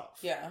trying to solve.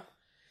 Yeah.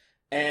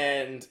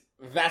 And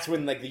that's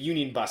when like the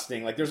union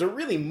busting, like there's a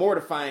really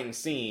mortifying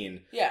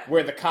scene Yeah.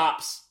 where the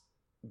cops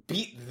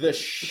beat the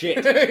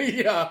shit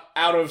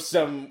out of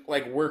some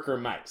like worker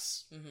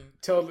mice.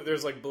 Till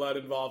there's like blood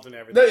involved and No,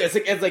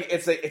 everything.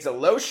 it's a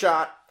low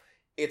shot.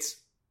 It's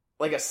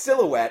like a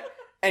silhouette,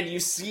 and you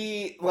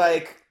see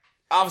like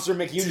Officer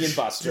McUnion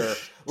Buster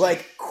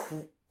like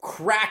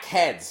crack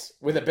heads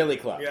with a billy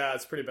club. Yeah,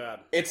 it's pretty bad.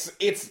 It's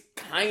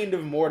kind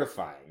of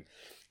mortifying,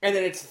 and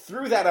then it's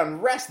through that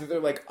unrest that they're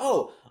like,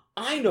 oh,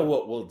 I know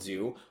what we'll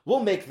do. We'll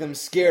make them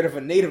scared of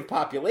a native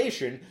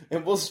population,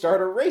 and we'll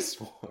start a race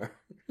war.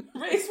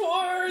 Race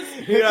wars!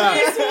 Yeah.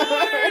 Race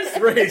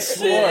wars! Race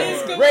Shit is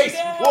wars. going Race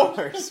down.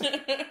 wars.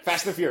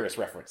 Fast and Furious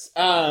reference.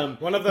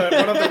 One of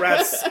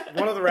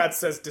the rats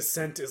says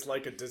dissent is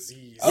like a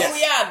disease. Oh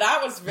yeah,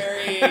 that was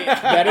very.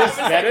 That is a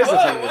thing that's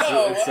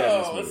said in this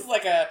movie. This is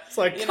like a It's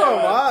like, you come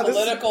know, on, a this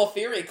is- political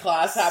theory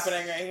class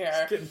happening right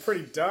here. Getting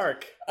pretty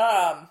dark.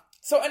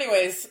 So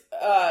anyways,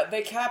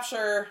 they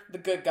capture the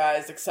good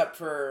guys except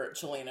for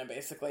Chelina,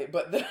 basically.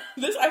 But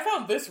I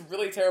found this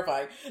really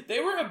terrifying.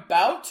 They were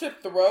about to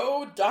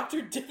throw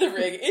Dr.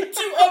 Dithering into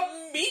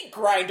a meat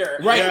grinder.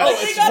 Right. Yeah. Oh,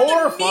 They it's got the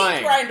horrifying.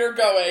 meat grinder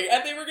going,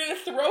 and they were going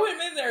to throw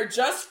him in there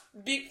just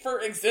for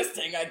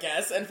existing, I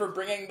guess, and for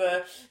bringing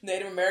the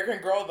Native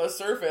American girl to the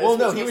surface. Well,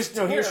 no, which he was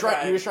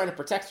trying to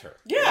protect her.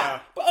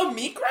 Yeah, but a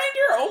meat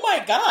grinder? Oh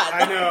my god!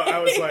 I know. I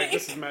was like,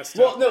 this is messed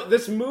Well, up. no,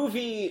 this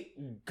movie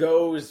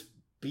goes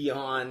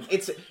beyond.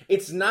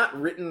 It's not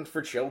written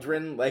for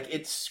children. Like,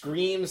 it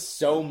screams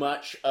so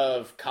much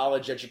of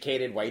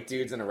college-educated white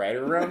dudes in a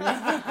writer room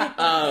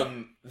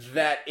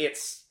that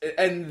it's,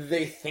 and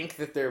they think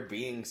that they're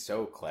being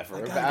so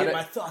clever about it.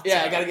 my thoughts I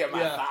out. gotta get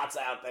my Yeah. thoughts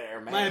out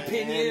there, man. My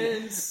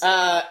opinions.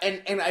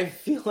 And I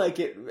feel like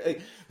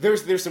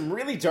there's some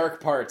really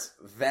dark parts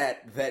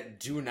that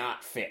do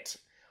not fit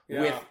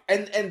with,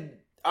 and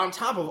on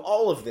top of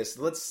all of this,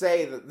 let's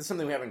say that this is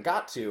something we haven't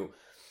got to,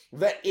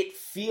 that it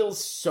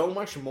feels so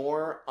much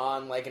more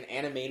on like an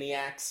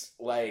Animaniacs,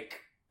 like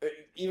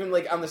even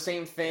like on the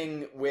same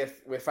thing with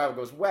Five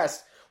Goes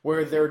West,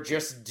 where they're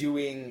just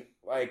doing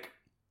like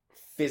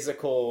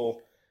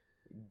physical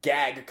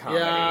gag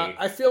comedy. Yeah,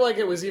 I feel like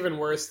it was even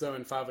worse though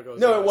in Five Goes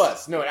No, it West.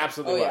 was. No, it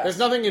absolutely Oh, yeah. was.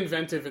 There's nothing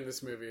inventive in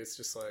this movie. It's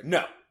just like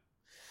No.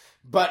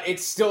 But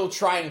it's still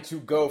trying to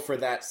go for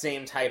that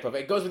same type of...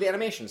 It goes with the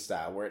animation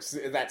style, where it's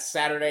that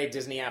Saturday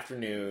Disney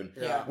afternoon,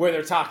 Yeah. where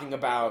they're talking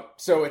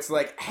about... So it's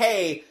like,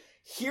 hey,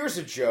 here's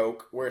a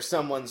joke where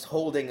someone's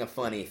holding a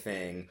funny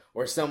thing,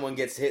 or someone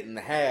gets hit in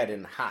the head,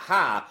 and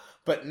ha-ha,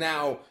 but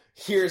now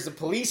here's a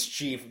police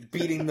chief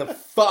beating the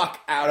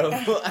fuck out of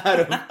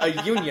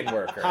a union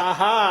worker.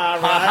 haha,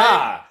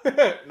 Ha-ha.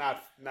 right?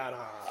 not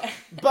ha.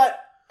 But...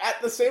 At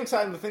the same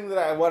time, the thing that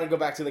I want to go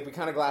back to, like, we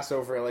kind of glossed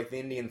over, like, the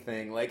Indian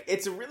thing. Like,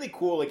 it's a really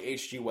cool, like,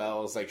 H.G.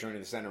 Wells, like, Journey to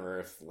the Center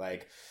Earth.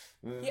 Like,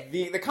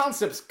 the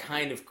concept's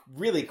kind of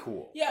really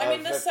cool. Yeah, I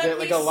mean, the set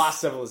like piece- a lost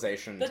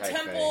civilization The type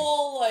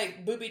temple,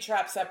 like, booby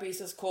trap set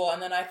piece is cool,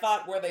 and then I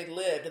thought where they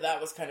lived,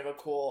 that was kind of a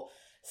cool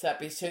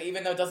set piece too,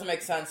 even though it doesn't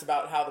make sense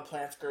about how the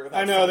plants grew.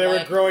 I know, they were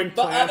sunlight. growing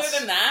But plants. other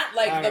than that, I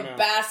like, don't the know.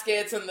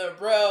 baskets and the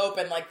rope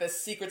and, like, the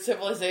secret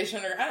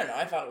civilization, or I don't know,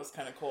 I thought it was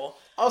kind of cool.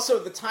 Also,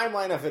 the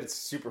timeline of it's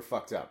super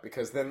fucked up,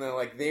 because then they're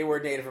like, they were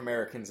Native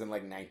Americans in,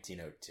 like,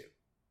 1902.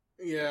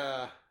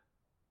 Yeah.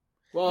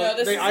 Well, No,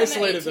 this they is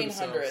isolated in the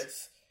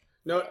 1800s.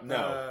 themselves.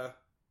 No.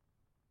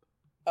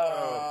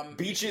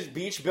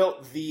 Beach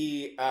built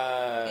the,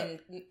 In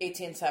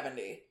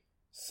 1870.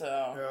 So,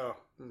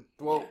 Oh.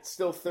 well,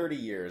 still 30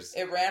 years.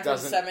 it ran from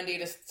Doesn't- 70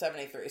 to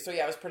 73. So,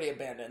 yeah, it was pretty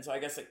abandoned, so I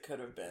guess it could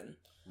have been.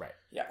 Right.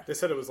 Yeah. They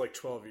said it was like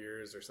 12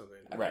 years or something.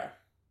 Right.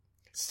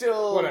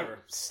 Still... Whatever.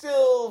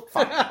 Still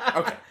fine.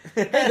 Okay.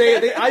 Hey,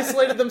 they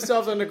isolated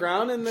themselves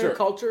underground and their Sure.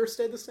 culture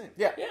stayed the same.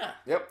 Yeah. Yeah.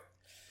 Yep.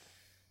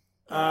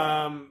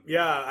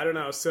 Yeah, I don't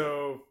know.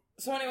 So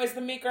So anyways,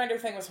 the meat grinder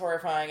thing was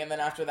horrifying, and then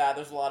after that,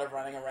 there's a lot of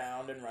running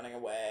around and running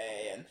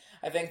away, and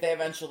I think they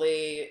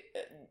eventually...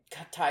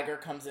 Tiger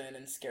comes in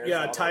and scares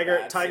all the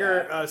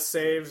Tiger rats,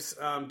 saves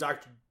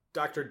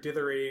Dr.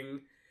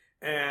 Dithering,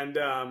 and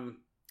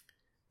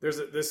there's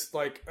this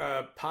like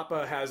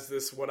Papa has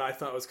this what I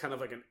thought was kind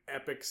of like an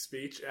epic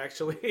speech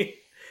actually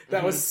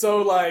that was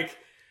so like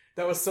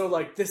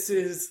this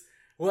is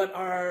what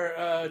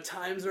our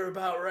times are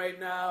about right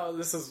now.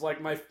 This is like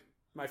my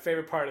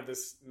favorite part of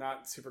this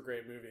not super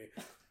great movie.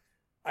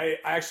 I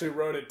actually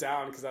wrote it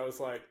down because I was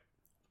like,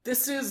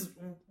 this is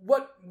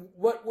what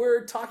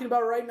we're talking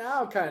about right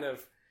now, kind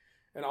of.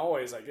 And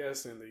always, I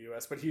guess, in the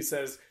U.S. But he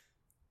says,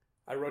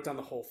 I wrote down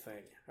the whole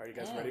thing. Are you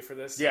guys ready for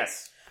this?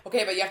 Yes.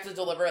 Okay, but you have to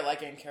deliver it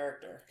like in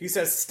character. He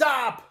says,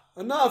 stop!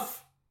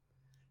 Enough!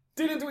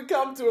 Didn't we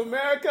come to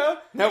America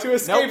Nope, to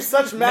escape nope,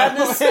 such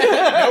madness? Nope.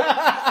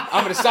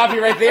 I'm going to stop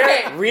you right there.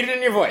 Okay. Read it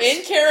in your voice.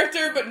 In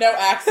character, but no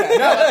accent.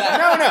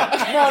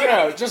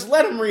 No. Just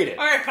let him read it.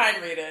 Alright,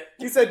 fine, read it.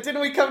 He said,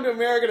 didn't we come to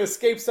America to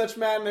escape such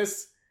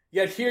madness?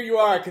 Yet here you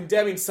are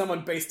condemning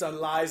someone based on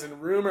lies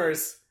and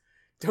rumors.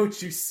 Don't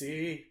you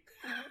see?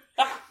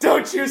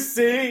 Don't you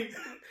see?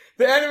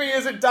 The enemy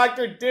isn't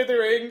Dr.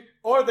 Dithering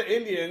or the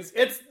Indians.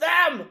 It's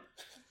them!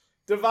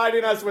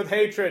 Dividing us with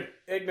hatred,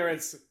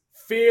 ignorance,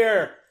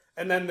 fear.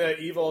 And then the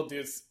evil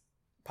dudes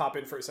pop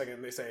in for a second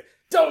and they say,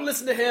 don't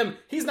listen to him!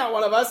 He's not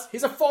one of us!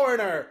 He's a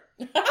foreigner!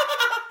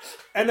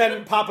 And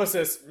then Papa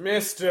says,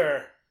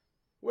 Mister,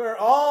 we're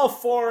all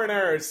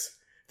foreigners.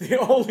 The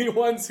only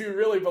ones who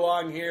really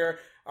belong here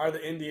are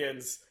the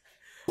Indians.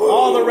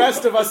 All the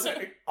rest of us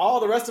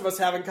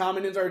have in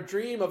common is our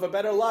dream of a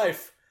better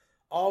life.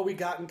 All we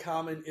got in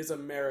common is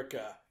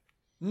America.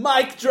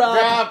 Mic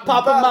drop!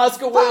 Papa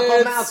Moskowitz!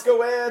 Papa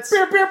Moskowitz!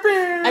 Beer, beer,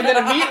 beer. And then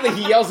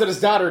immediately he yells at his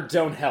daughter,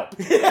 don't help.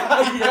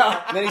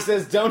 Yeah. And then he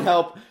says, don't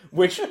help,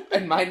 which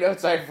in my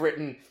notes I've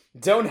written,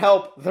 don't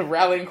help, the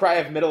rallying cry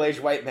of middle-aged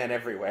white men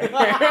everywhere.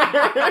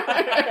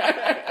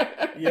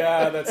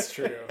 Yeah, that's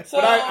true. So,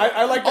 but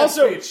I like that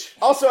speech.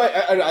 Also,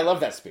 I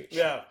love that speech.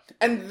 Yeah.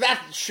 And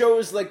that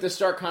shows, like, the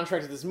stark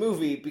contrast of this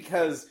movie,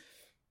 because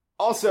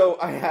also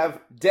I have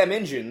Dem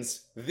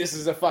Engines, this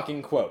is a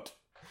fucking quote.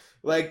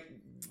 Like,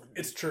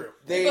 It's true.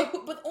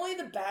 But only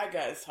the bad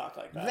guys talk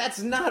like that.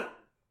 That's not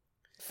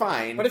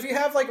fine. But if you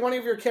have, like, one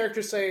of your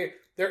characters say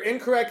they're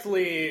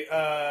incorrectly,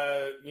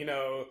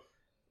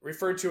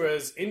 referred to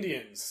as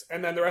Indians,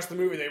 and then the rest of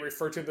the movie they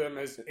refer to them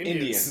as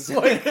Indians.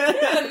 Like,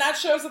 then that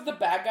shows that the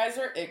bad guys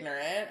are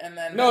ignorant, and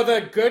then... no,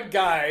 the good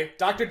guy,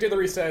 Dr.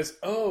 Dithery, says,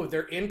 oh,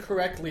 they're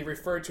incorrectly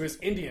referred to as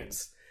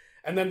Indians.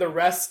 And then the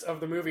rest of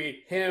the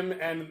movie, him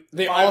and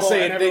They Bible all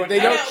say and it. everyone,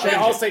 They don't they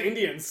change all it. say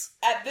Indians.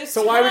 At this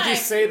So time, why would you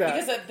say that?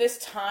 Because at this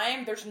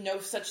time, there's no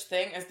such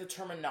thing as the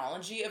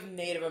terminology of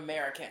Native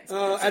Americans.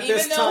 At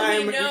this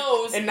time, he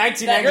knows in that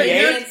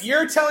 1998,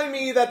 You're telling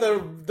me that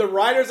the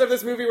writers of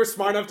this movie were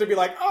smart enough to be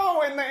like,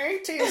 oh, in the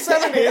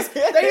 1870s,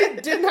 they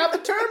didn't have the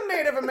term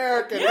Native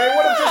American. They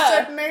would have just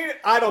said Native.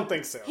 I don't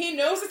think so. He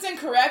knows it's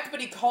incorrect, but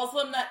he calls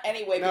them that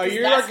anyway, No, because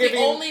you that's are giving-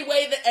 the only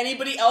way that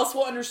anybody else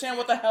will understand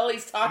what the hell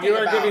he's talking You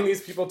are about. giving these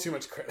people too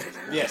much credit.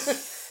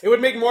 Yes. It would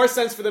make more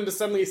sense for them to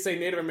suddenly say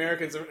Native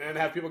Americans and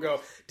have people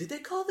go, did they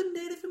call them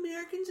Native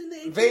Americans in the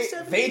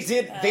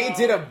 1870s? They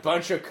did a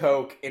bunch of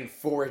coke in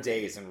 4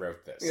 days and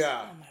wrote this.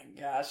 Yeah. Oh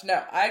my gosh.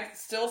 No, I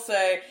still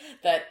say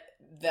that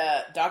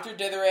Dr.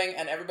 Dithering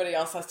and everybody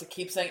else has to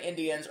keep saying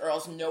Indians, or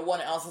else no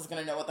one else is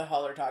going to know what the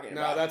hell they're talking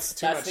about. No, that's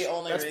too much. That's the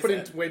only that's reason.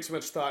 putting way too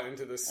much thought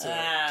into this story,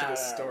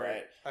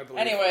 Right. I believe.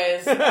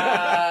 Anyways,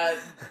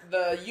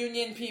 the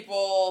union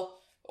people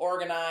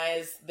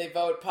organize. They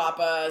vote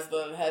Papa as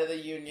the head of the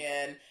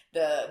union.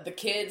 The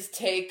kids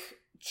take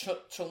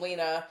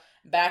Cholina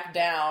back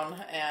down,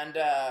 and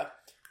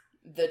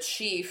the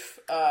chief,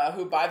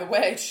 who, by the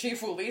way, Chief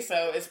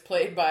Uliso is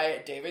played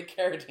by David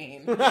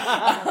Carradine.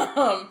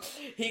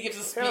 He gives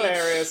a speech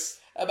Hilarious.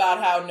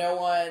 about how no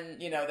one,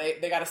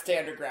 they got to stay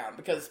underground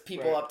because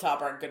people up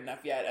top aren't good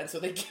enough yet. And so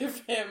they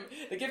give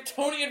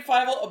Tony and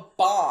Fievel a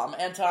bomb,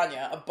 and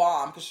Tanya a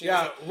bomb, because she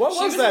what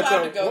was that,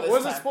 allowed though? to go What this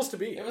was it time. supposed to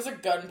be? It was a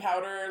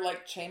gunpowder,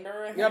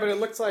 chamber, I think. Yeah, but it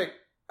looked like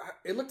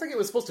it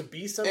was supposed to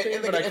be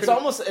something, but it's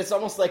almost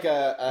like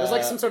a. it was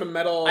like some sort of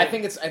metal. I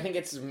think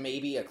it's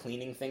maybe a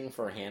cleaning thing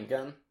for a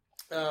handgun.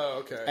 Oh,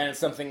 okay. And it's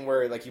something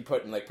where you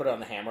put it on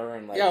the hammer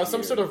and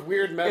some sort of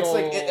weird metal. It's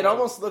like it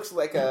almost looks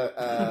like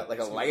a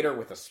lighter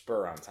with a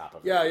spur on top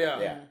of it.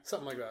 Yeah,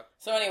 something like that.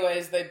 So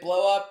anyways, they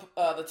blow up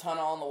the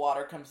tunnel and the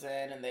water comes in,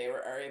 and they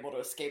are able to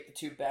escape the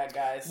two bad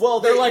guys. Well,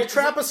 they're like,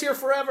 trap us here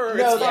forever.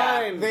 No, it's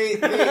fine.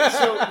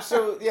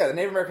 So the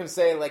Native Americans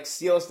say,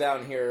 seal us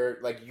down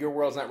here. Your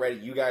world's not ready.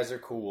 You guys are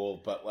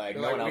cool, but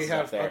no one else we is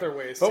have up there. other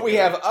ways. But we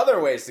have other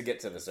ways to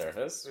get to the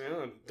surface.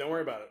 Yeah, don't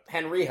worry about it.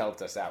 Henry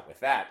helped us out with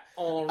that.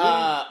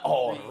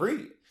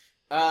 Henri.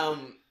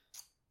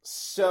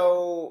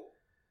 So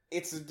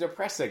it's a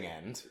depressing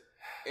end.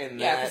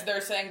 Because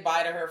they're saying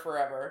bye to her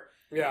forever.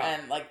 Yeah.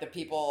 And the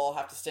people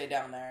have to stay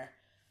down there.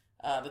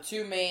 The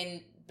two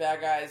main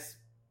bad guys,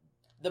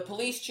 the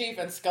police chief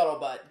and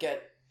Scuttlebutt,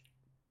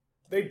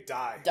 They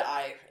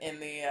die in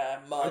the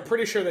mud. I'm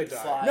pretty sure they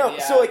die. slide, No,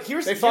 yeah. so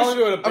here's They fall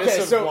into an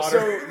abyss of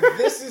water. So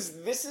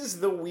this is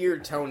the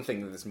weird tone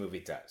thing that this movie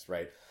does,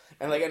 right?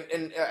 And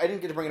and I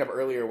didn't get to bring it up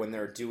earlier when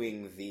they're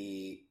doing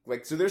the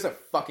so there's a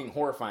fucking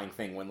horrifying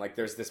thing when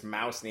there's this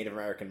mouse Native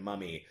American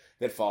mummy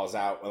that falls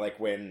out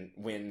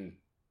when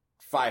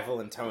Fievel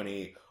and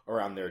Tony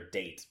are on their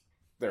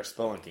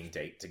spelunking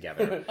date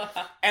together.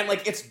 And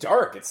it's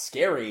dark, it's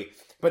scary,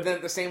 but then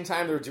at the same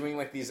time they're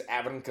doing these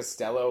Abbott and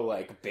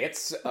Costello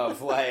bits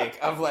of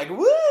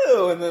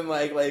woo, and then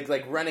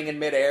running in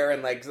midair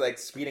and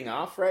speeding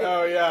off, right?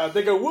 Oh yeah,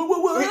 they go woo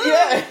woo woo.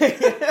 Yeah,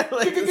 they're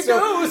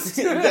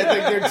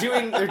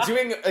doing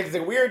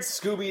the weird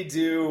Scooby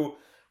Doo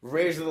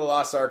Raiders of the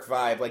Lost Ark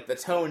vibe. The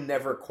tone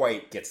never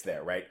quite gets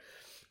there, right?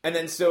 And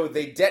then so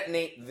they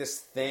detonate this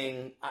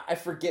thing. I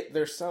forget.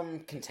 There's some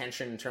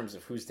contention in terms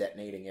of who's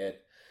detonating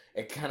it.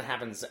 It kind of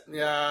happens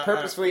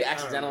purposefully,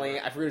 accidentally.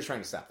 I forget who's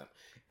trying to stop them.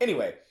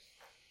 Anyway,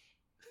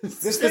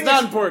 It's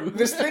not important.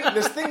 This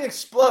thing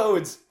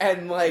explodes,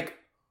 and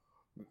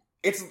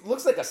It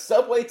looks like a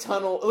subway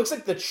tunnel. It looks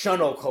like the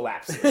chunnel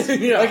collapses.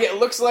 Yeah. Like it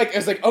looks like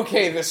it's like,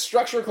 okay, the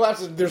structure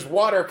collapses. There's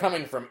water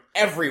coming from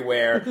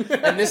everywhere,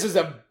 and this is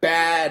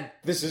bad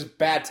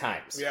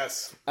times.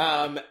 Yes.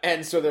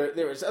 And so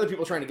there was other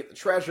people trying to get the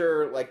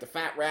treasure, like the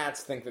fat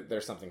rats think that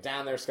there's something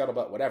down there,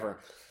 scuttlebutt, whatever,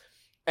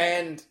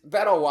 and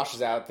that all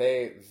washes out.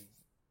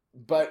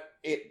 But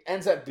it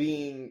ends up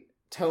being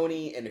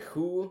Tony and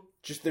who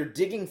they're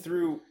digging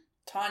through.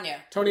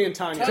 Tony and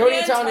Tanya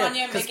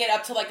make it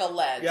up to like a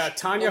ledge. Yeah,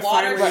 Tanya the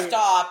water finally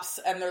stops,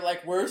 and they're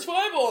like, "Where's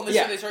Fievel?" And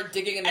so they start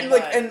digging in the mud.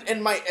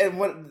 Like, and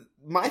what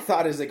my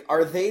thought is like,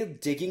 are they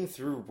digging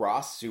through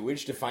raw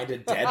sewage to find a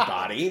dead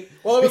body?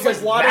 Well, it was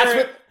because like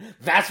water.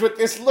 That's what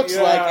this looks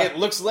like. It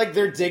looks like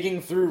they're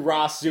digging through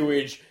raw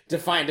sewage to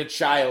find a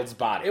child's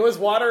body. It was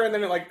water, and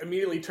then it like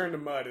immediately turned to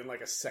mud in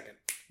like a second.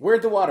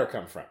 Where'd the water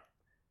come from?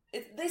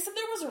 They said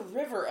there was a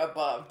river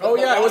above. Oh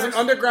yeah, it was an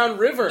underground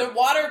river. The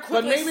water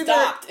quickly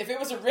stopped. If it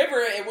was a river,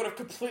 it would have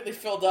completely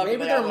filled up.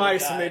 Maybe they're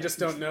mice and they just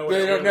don't know.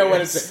 They don't know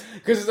what it's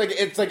because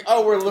it's like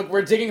oh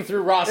we're digging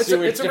through raw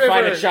sewage to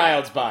find a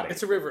child's body.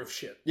 It's a river of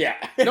shit. Yeah.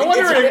 No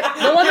wonder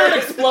it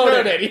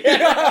exploded.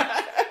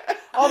 Yeah.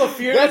 All the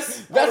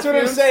fumes. That's what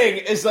I'm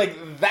saying. Is like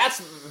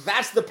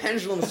that's the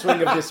pendulum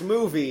swing of this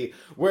movie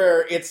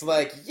where it's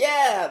like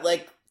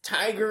like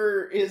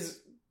Tiger is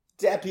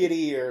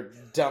deputy or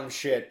dumb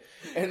shit.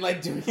 And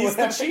like he's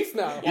the chief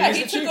now. Yeah,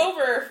 he took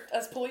over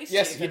as police chief.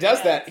 Yes, he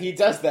does that. He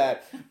does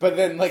that. But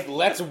then like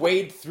let's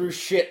wade through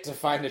shit to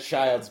find a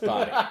child's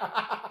body.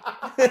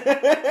 I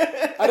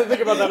didn't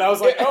think about that. I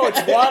was like, oh,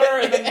 it's water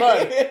and then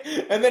mud.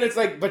 And then it's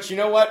like, but you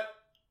know what?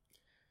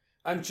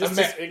 I'm just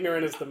as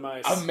ignorant as the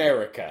mice.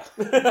 America.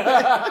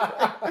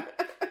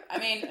 I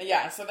mean,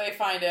 yeah, so they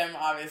find him,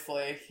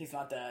 obviously. He's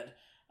not dead.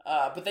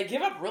 But they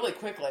give up really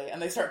quickly,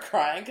 and they start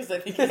crying because they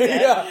think he's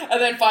dead. Yeah. And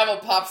then Fievel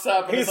pops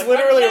up. And he's like,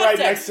 literally right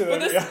next to them.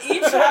 But this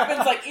each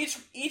happens, like,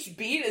 each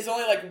beat is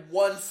only, like,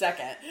 1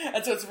 second.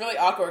 And so it's really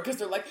awkward, because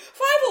they're like,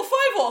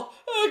 Fievel!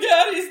 Oh,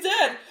 God, he's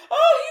dead!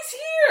 Oh, he's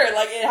here!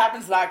 Like, it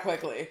happens that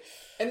quickly.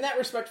 In that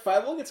respect,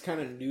 Fievel gets kind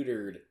of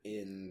neutered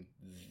in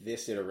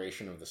this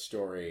iteration of the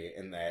story,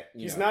 in that,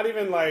 he's not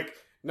even, like,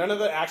 none of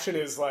the action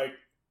is, like,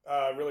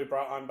 really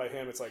brought on by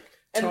him. It's like,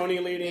 Tony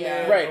leading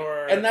it, right?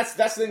 Or... And that's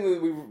the thing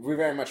that we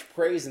very much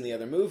praise in the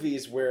other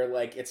movies, where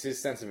like it's his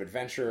sense of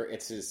adventure,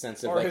 it's his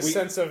sense of his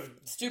sense of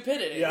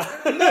stupidity. Yeah,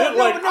 no,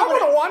 like I want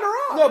to wander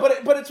off. No,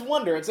 but it's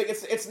wonder. It's like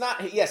it's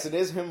not. Yes, it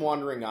is him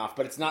wandering off,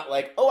 but it's not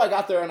like I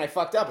got there and I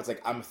fucked up. It's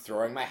like I'm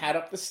throwing my hat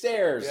up the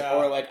stairs,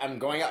 or like I'm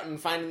going out and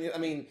finding. I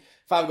mean,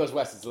 Five Goes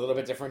West. It's a little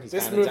bit different. He's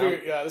this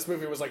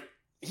movie was like.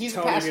 He's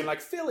Tony being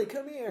like, Philly,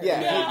 come here.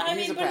 Yeah, I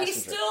mean, but he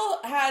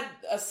still had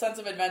a sense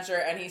of adventure,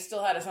 and he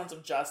still had a sense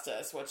of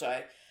justice, which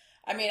I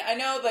mean, I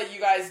know that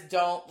you guys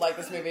don't like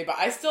this movie, but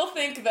I still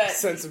think that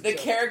the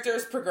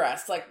characters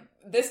progressed. Like,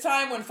 this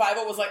time when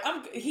Fievel was like,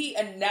 he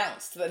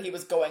announced that he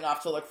was going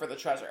off to look for the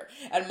treasure.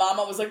 And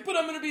Mama was like, but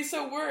I'm going to be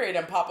so worried.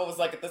 And Papa was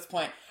like, at this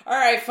point, all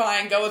right,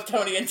 fine, go with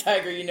I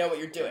Tiger, you know what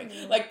you're doing.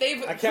 Like,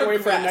 they've I can't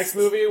wait for the next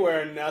movie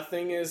where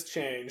nothing is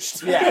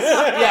changed.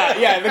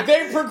 Yes. But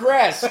they've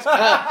progressed.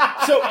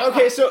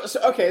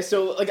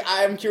 So like,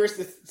 I'm curious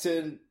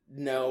to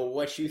know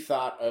what you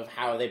thought of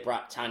how they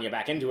brought Tanya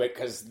back into it,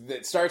 because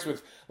it starts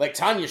with like,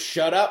 Tanya,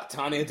 shut up,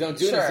 Tanya, don't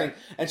do anything,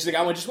 and she's like,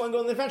 I just want to go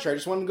on the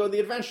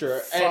adventure.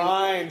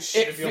 Fine,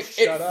 if you'll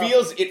shut up.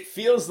 It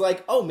feels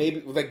like, oh,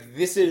 maybe like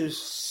this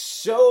is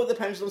so the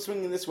pendulum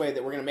swinging this way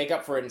that we're going to make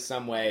up for it in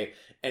some way,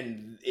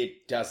 and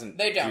it doesn't.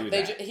 They don't. Do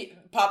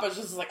that. Papa's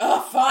just like,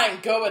 oh,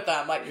 fine, go with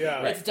them. Like,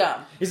 it's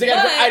dumb. He's like,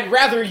 I'd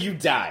rather you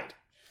died.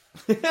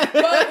 But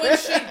when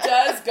she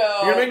does go,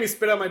 you're gonna make me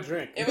spit out my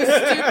drink. It was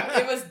stupid.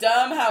 It was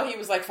dumb how he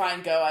was like,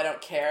 fine, go, I don't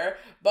care.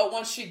 But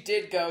once she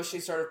did go, she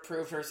sort of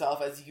proved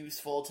herself as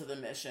useful to the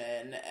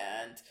mission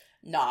and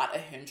not a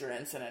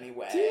hindrance in any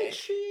way. Did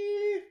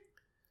she?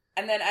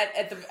 And then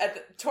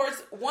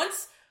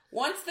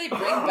once they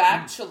bring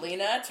back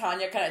Chelina,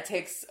 Tanya kind of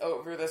takes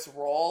over this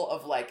role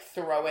of like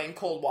throwing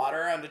cold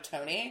water onto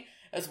Tony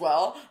as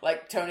well.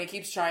 Like, Tony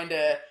keeps trying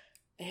to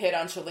hit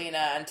on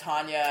Chelina, and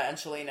Tanya and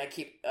Chelina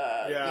keep,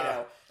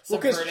 subverting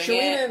because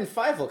Chelina and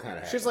Fievel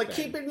kind of. She's like,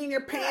 keep it in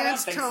your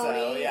pants, Tony.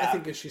 So, yeah. I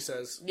think she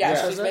says.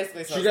 Yeah, she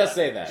basically says she does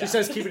say that. She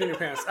says, keep it in your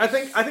pants. I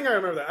think I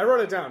remember that. I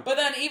wrote it down. But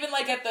then even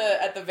like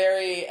at the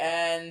very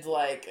end,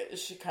 like,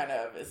 she kind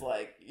of is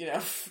like,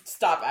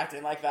 stop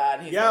acting like that.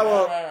 And he's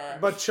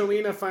but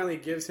Chelina finally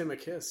gives him a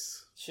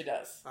kiss. She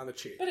does. On the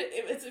cheek. But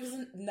it was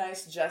a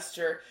nice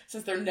gesture,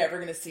 since they're never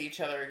going to see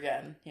each other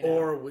again.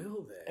 Or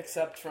will they?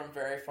 Except from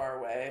very far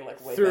away,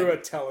 like way through a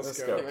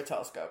telescope. Through a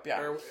telescope, yeah.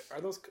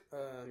 Are those...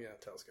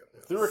 telescope.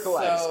 Yeah. Through a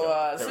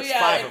kaleidoscope.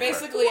 It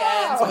basically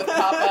ends with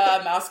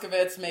Papa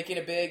Moskowitz making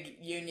a big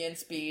union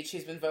speech.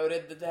 He's been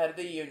voted the head of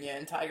the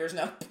union. Tiger's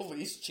now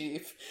police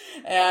chief.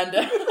 And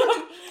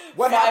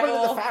what happened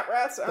to the fat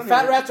rats? The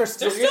fat rats are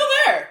still... They're still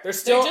there.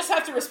 They just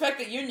have to respect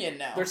the union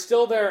now. They're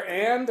still there,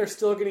 and they're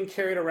still getting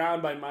carried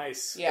around by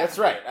mice. Yeah. That's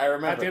right. I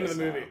remember at the end of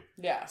the movie.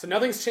 Yeah. So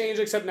nothing's changed,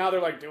 except now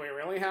they're like, do we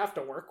really have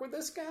to work with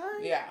this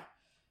guy? Yeah.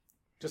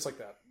 Just like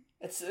that.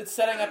 It's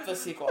setting up the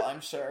sequel,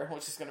 I'm sure,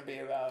 which is going to be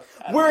about...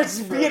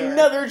 Words be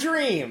another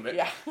dream.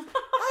 Yeah.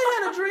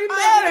 I had a dream.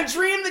 I had a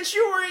dream that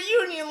you were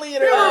a union leader.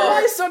 There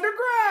were mice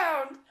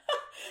underground.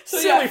 So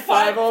Silly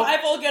Fievel.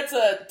 Fievel gets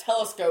a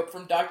telescope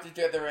from Dr.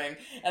 Dithering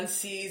and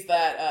sees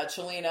that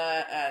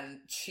Chelina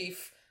and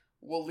Chief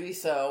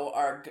Woliso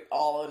are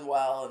all in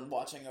well and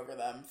watching over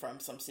them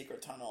from some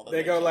secret tunnel that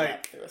they go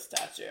like through a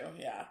statue.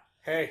 Yeah.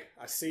 Hey,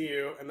 I see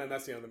you, and then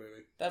that's the end of the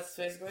movie. That's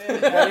basically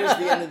it. That is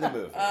the end of the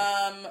movie.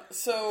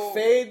 So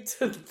fade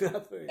to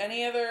nothing.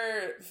 Any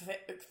other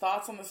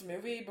thoughts on this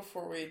movie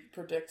before we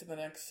predict the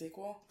next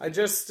sequel? I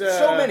just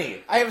so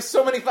many. I have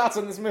so many thoughts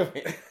on this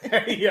movie.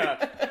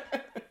 Yeah.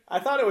 I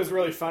thought it was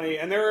really funny,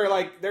 and there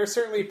are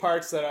certainly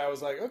parts that I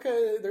was like,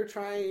 okay, they're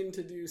trying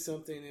to do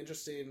something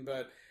interesting,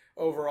 but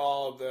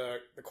overall the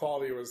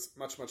quality was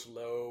much, much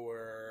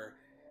lower,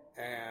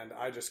 and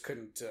I just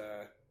couldn't.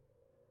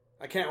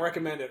 I can't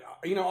recommend it.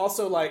 You know,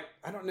 also, like,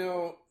 I don't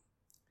know.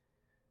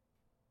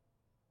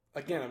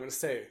 Again, I'm going to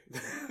say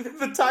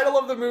the title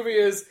of the movie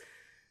is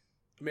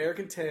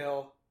American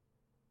Tail: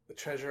 The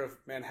Treasure of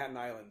Manhattan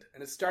Island,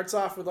 and it starts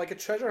off with like a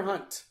treasure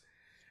hunt.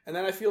 And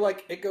then I feel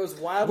like it goes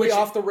wildly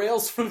off the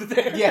rails from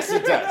there. Yes,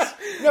 it does.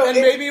 No, and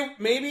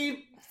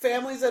maybe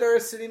families that are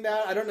sitting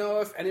down, I don't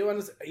know if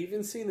anyone's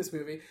even seen this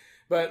movie,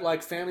 but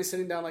like families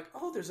sitting down like,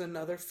 oh, there's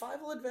another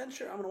Fievel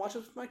adventure. I'm going to watch it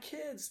with my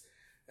kids.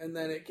 And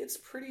then it gets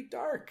pretty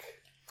dark.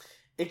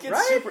 It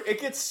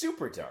gets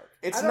super dark.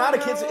 It's not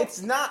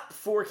it's not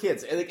for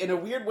kids. Like, in a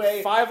weird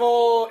way.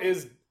 Fievel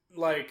is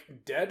like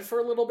dead for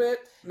a little bit.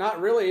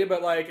 Not really,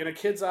 but like in a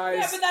kid's eyes.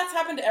 Yeah, but that's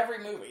happened to every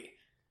movie.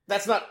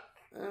 That's not.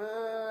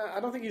 I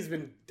don't think he's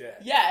been dead.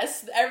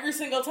 Yes, every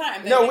single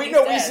time.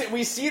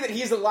 We see that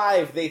he's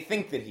alive. They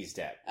think that he's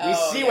dead. We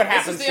see what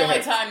happens to him. This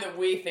is the only time that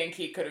we think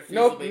he could have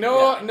feasibly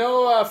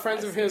No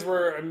friends of his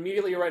were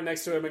immediately right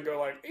next to him and go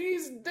like,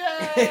 he's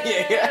dead!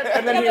 Yeah.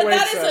 And then he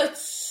wakes up. That is a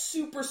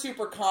super,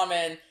 super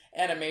common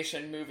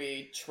animation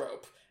movie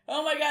trope.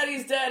 Oh my god,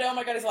 he's dead. Oh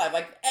my god, he's alive.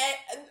 Like,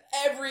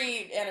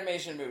 every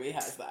animation movie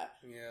has that.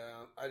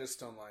 Yeah, I just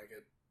don't like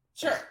it.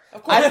 Sure,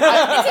 of course.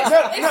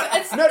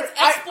 It's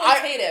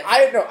exploitative.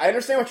 I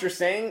understand what you're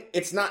saying.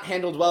 It's not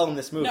handled well in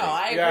this movie. No,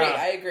 I agree. Yeah.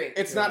 I agree.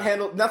 It's not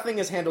handled. Nothing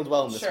is handled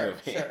well in this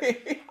movie. Sure.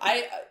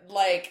 I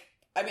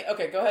mean,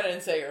 okay, go ahead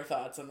and say your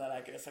thoughts, and then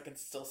I guess I can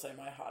still say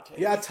my hot take.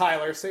 Yeah,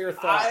 Tyler, say your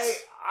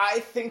thoughts.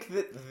 I think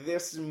that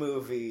this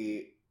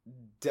movie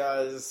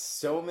does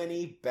so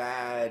many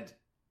bad.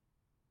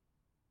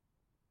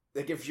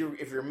 Like, if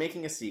you're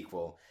making a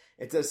sequel,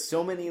 it does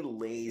so many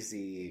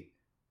lazy,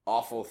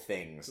 awful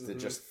things to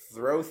just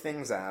throw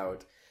things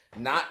out,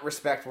 not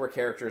respect where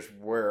characters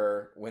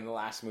were when the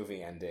last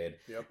movie ended,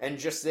 and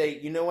just say,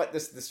 you know what,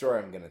 this is the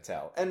story I'm going to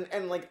tell.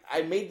 And like,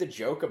 I made the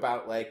joke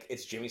about, like,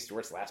 it's Jimmy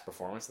Stewart's last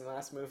performance in the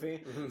last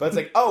movie, but it's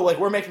like, oh, like,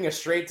 we're making a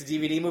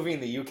straight-to-DVD movie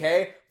in the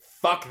UK?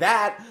 Fuck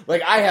that!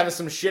 Like, I have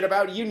some shit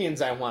about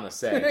unions I want to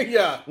say.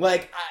 Yeah.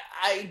 Like,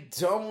 I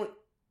don't...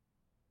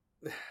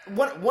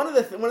 One of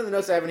the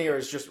notes I have in here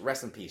is just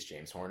rest in peace,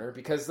 James Horner,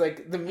 because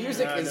like the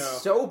music is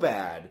so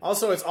bad.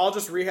 Also, it's all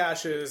just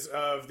rehashes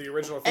of the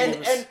original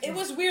themes. And it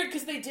was weird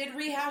because they did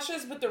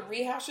rehashes, but the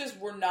rehashes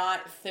were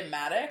not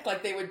thematic.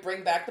 Like they would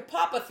bring back the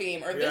Papa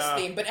theme or this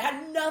theme, but it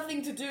had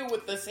nothing to do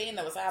with the scene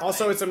that was happening.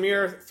 Also, it's a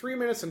mere 3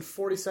 minutes and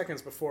 40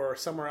 seconds before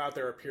Somewhere Out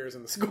There appears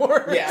in the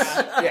score.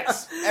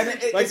 Yes. And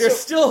they're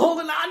still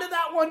holding on to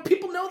that one.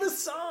 People know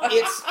this song.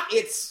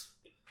 It's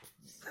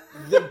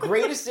the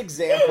greatest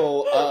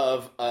example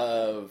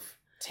of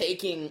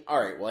taking,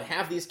 all right, well, I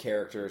have these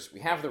characters, we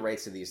have the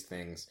rights to these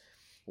things,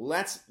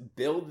 let's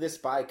build this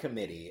by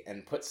committee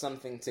and put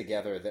something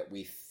together that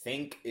we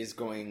think is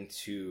going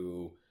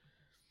to,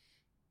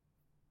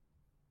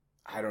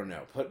 I don't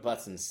know, put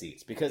butts in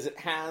seats. Because it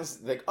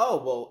has, like,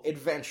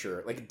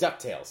 adventure, like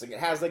DuckTales. Like, it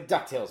has, like,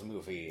 DuckTales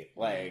movie,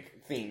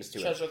 like, themes to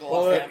it.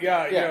 Well, you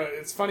know,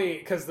 it's funny,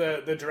 because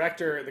the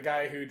director, the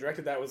guy who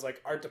directed that was,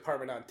 like, art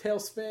department on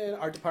Tailspin,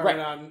 art department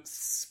on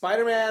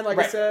Spider-Man, like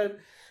I said.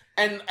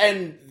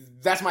 And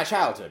that's my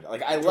childhood.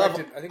 Like, I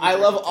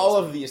love all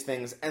of these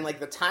things, and, like,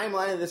 the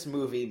timeline of this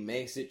movie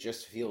makes it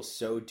just feel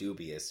so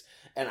dubious.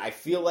 And I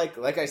feel like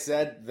I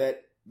said,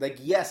 that... Like,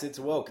 yes, it's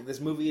woke. This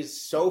movie is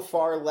so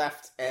far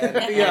left, and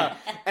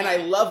and I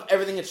love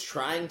everything it's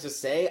trying to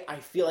say. I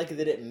feel like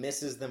that it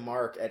misses the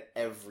mark at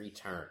every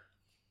turn.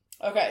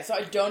 Okay, so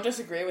I don't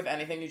disagree with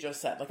anything you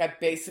just said. Like, I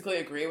basically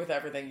agree with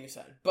everything you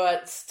said.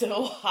 But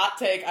still, hot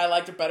take, I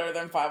liked it better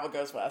than Fievel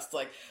Goes West.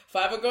 Like,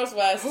 Fievel Goes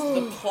West,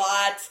 the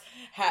plot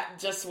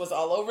just was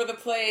all over the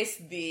place.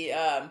 The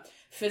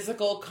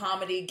physical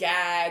comedy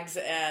gags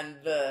and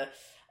the...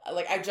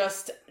 Like, I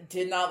just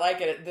did not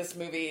like it. This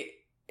movie...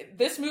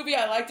 this movie,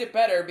 I liked it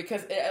better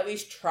because it at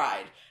least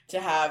tried to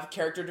have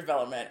character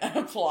development and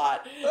a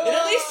plot. It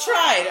at least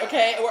tried,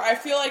 okay? Where I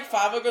feel like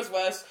Five Goes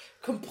West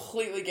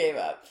completely gave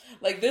up.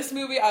 Like, this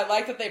movie, I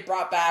like that they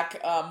brought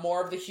back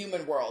more of the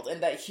human world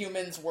and that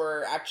humans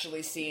were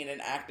actually seen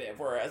and active,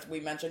 whereas we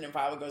mentioned in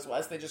Five Goes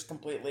West, they just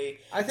completely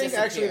I think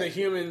actually the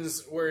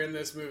humans were in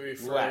this movie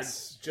for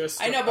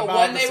just I know, but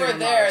when they were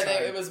there,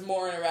 it was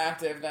more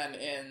interactive than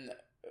in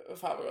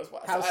Five Goes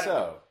West. How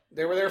so?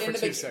 They were there for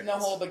 2 seconds. The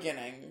whole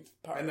beginning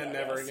part. And then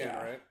never again,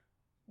 right?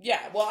 Yeah,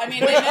 well, I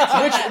mean...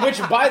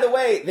 which, by the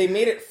way, they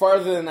made it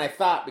farther than I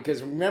thought,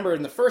 because remember,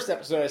 in the first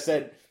episode I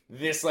said,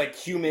 this, like,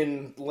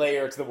 human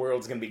layer to the world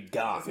is going to be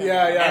gone.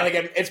 Yeah. And,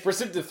 like, it's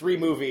persisted to 3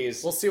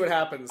 movies. We'll see what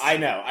happens. I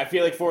know. I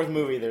feel like 4th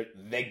movie,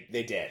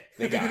 they did.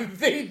 They got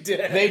They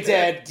did. They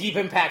did. Deep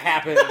Impact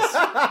happens.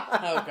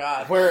 Oh,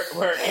 God.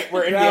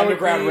 We're in the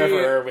underground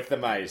river with the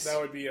mice.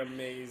 That would be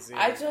amazing.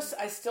 I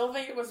still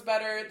think it was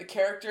better. The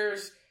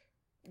characters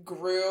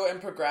grew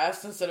and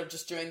progressed instead of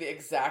just doing the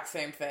exact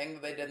same thing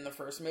that they did in the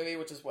first movie,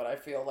 which is what I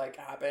feel like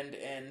happened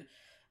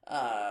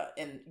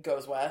in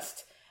Goes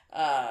West.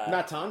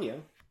 Not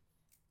Tanya.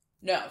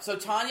 No, so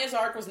Tanya's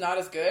arc was not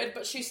as good,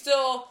 but she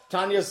still...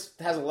 Tanya's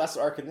has a less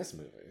arc in this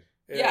movie.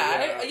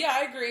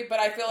 I agree, but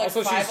I feel like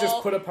also, Fievel, she's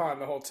just put upon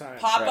the whole time.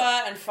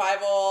 Papa and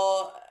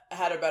Fievel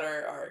had a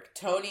better arc.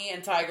 Tony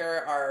the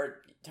Tiger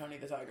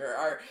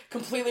are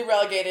completely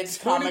relegated to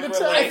comic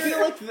relief. I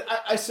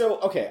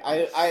feel like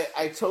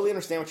I totally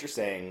understand what you're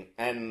saying,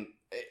 and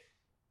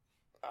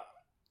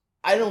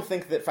I don't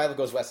think that Five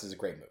Goes West is a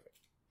great movie.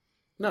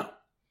 No.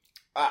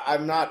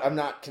 I'm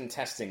not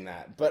contesting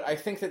that, but I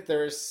think that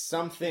there's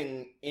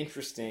something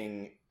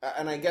interesting,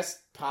 and I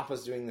guess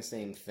Papa's doing the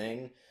same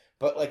thing,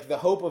 but like the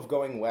hope of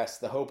going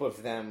west, the hope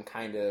of them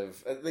kind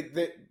of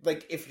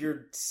like if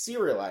you're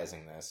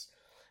serializing this,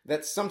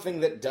 that's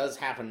something that does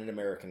happen in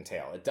American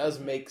Tail. It does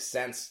make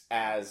sense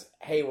as,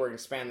 hey, we're going to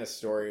expand this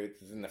story.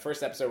 In the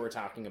first episode, we're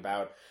talking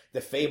about the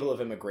fable of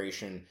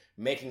immigration,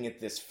 making it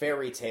this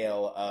fairy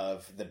tale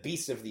of the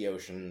beasts of the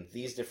ocean,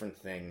 these different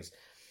things.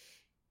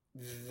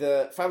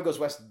 The Five Goes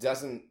West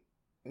doesn't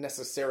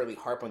necessarily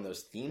harp on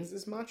those themes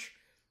as much,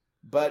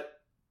 but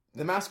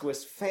the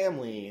Moskowitz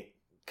family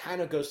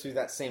kind of goes through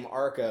that same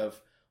arc of,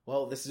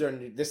 well, this is our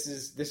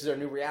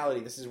new reality.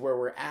 This is where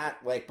we're at.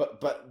 Like,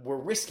 but we're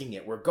risking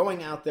it. We're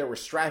going out there. We're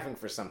striving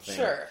for something.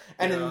 Sure.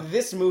 And in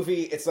this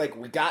movie, it's like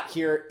we got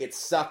here. It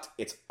sucked.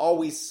 It's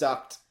always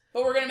sucked.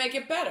 But we're gonna make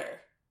it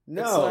better.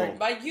 No, like,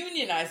 by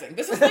unionizing.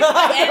 This is like the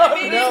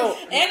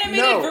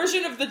animated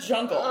version of The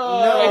Jungle.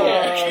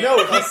 He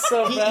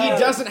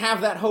doesn't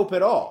have that hope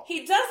at all.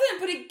 He doesn't,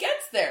 but he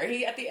gets there.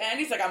 He at the end,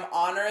 he's like, "I'm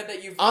honored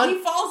that you've."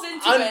 He falls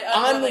into it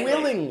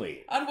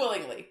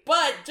unwillingly.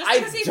 But just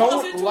because he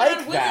falls into it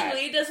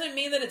unwillingly doesn't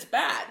mean that it's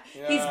bad.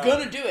 Yeah. He's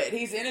gonna do it.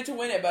 He's in it to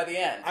win it by the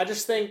end. I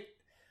just think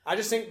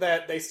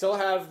that they still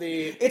have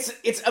the.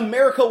 It's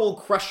America will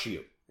crush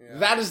you. Yeah.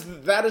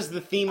 That is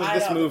the theme of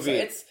this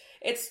movie.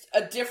 It's a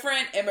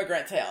different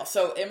immigrant tale.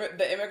 So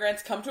the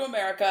immigrants come to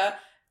America.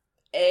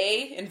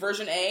 In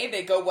version A,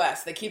 they go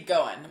west. They keep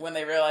going when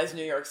they realize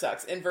New York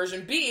sucks. In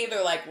version B,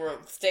 they're like,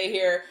 we'll stay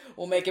here.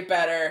 We'll make it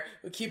better.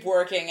 We keep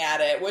working at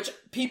it, which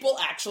people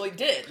actually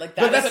did. Like,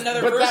 that was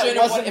another version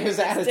of what his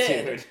attitude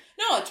did.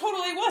 No, it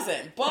totally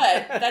wasn't.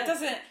 But that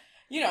doesn't...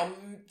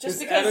 just his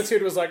because...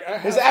 attitude was like...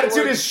 His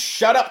attitude is,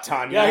 shut up,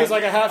 Tanya. Yeah, he's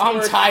like,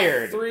 I'm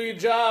tired. 3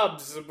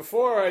 jobs.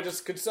 Before, I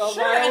just could sell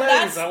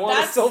violins. I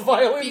want to sell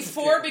violins.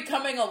 Before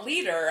becoming a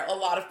leader, a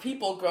lot of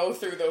people go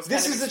through those kind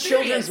of experiences. This is a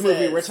children's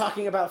movie. We're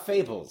talking about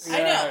fables.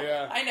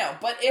 I know.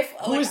 But if...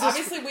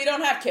 obviously, we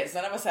don't have kids.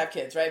 None of us have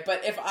kids, right?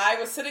 But if I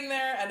was sitting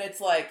there and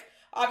it's like...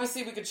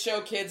 Obviously, we could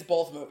show kids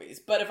both movies.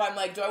 But if I'm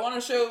like, do I want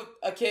to show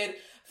a kid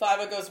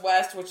Five Goes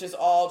West, which is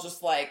all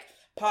just like...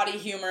 potty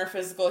humor,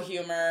 physical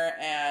humor,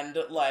 and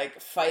like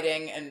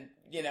fighting and,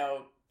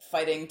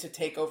 fighting to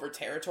take over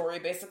territory,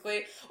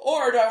 basically?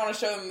 Or do I want to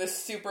show them this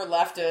super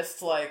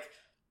leftist, like,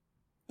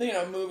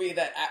 movie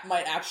that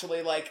might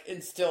actually, like,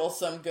 instill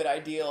some good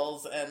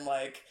ideals and,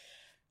 like,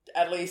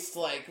 at least,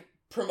 like,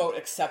 promote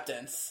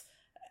acceptance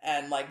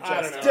and, like,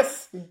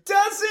 justice?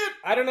 Does it?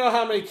 I don't know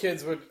how many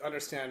kids would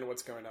understand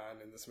what's going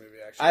on in this movie,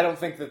 actually. I don't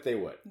think that they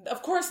would.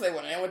 Of course they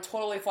wouldn't. It would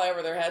totally fly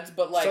over their heads,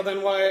 but, like... So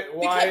then why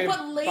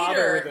but later,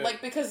 bother with it?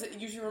 Like, because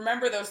you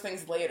remember those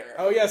things later.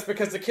 Oh, yes,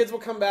 because the kids will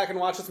come back and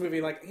watch this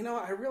movie like,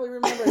 I really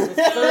remember the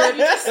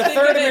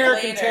third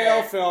American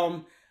Tail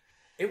film.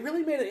 It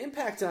really made an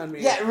impact on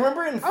me. Yeah,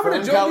 remember in I'm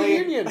Fern Gully? The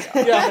Union.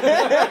 But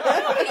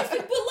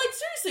like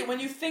seriously, when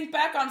you think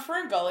back on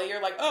Fern Gully,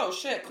 you're like, oh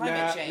shit,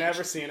 climate change.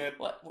 Never seen it.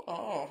 What?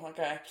 Oh,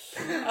 okay.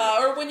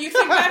 Or when you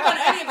think back on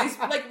any of these,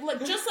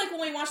 like just like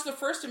when we watched the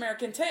first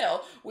American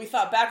Tail, we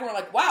thought back and we're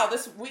like, wow,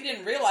 we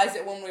didn't realize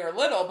it when we were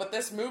little, but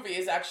this movie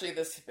is actually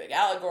this big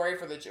allegory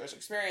for the Jewish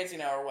experience,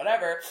 or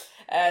whatever.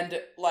 And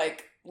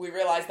like we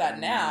realize that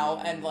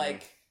now, and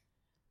like,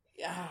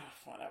 yeah,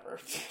 whatever.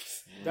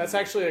 That's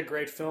actually a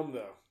great film,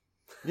 though.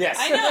 Yes,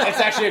 I know. it's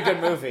actually a good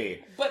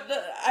movie. But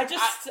I'm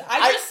just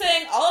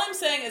saying. All I'm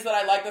saying is that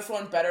I like this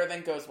one better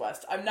than Goes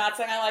West. I'm not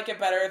saying I like it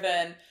better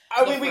than.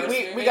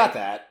 We got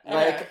that. Okay.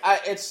 Like,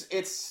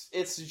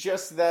 it's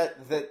just that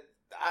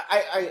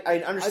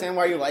I understand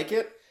why you like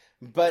it,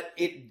 but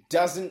it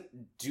doesn't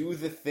do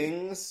the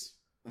things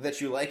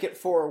that you like it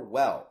for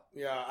well.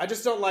 Yeah, I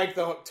just don't like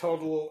the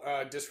total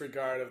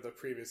disregard of the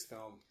previous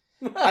film.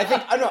 I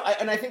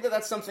think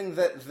that's something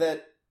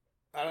that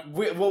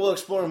we'll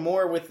explore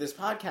more with this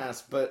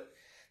podcast, but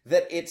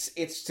that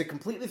it's to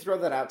completely throw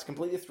that out, to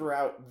completely throw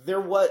out,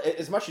 there was,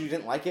 as much as you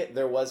didn't like it,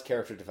 there was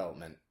character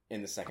development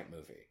in the second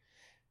movie.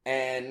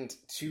 And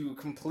to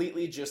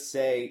completely just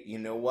say, you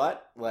know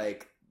what,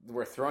 like,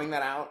 we're throwing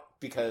that out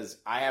because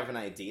I have an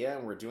idea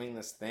and we're doing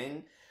this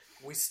thing.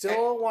 We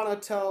still want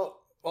to tell...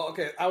 Well,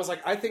 okay, I was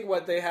like, I think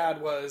what they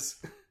had was...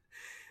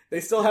 they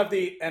still have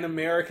An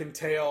American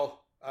Tale,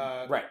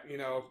 right, you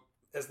know,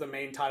 as the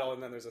main title,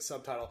 and then there's a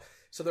subtitle.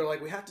 So they're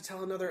like, we have to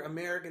tell another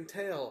American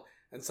Tale.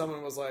 And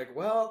someone was like,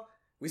 well,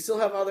 we still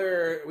have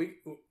other...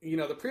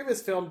 the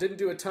previous film didn't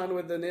do a ton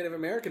with the Native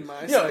American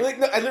mice. Yeah,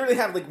 I literally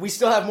have, we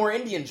still have more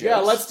Indian jokes. Yeah,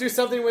 let's do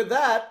something with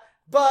that.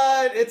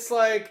 But it's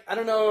like, I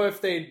don't know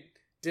if they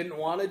didn't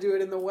want to do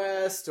it in the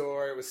West,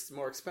 or it was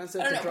more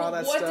expensive to draw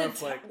that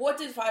stuff. What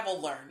did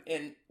Fievel learn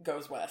in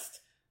Goes West?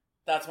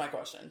 That's my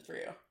question for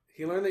you.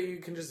 He learned that you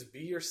can just be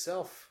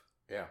yourself.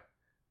 Yeah.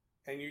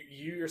 And you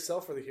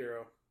yourself are the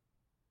hero.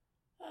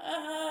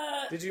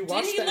 Did you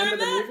watch the end of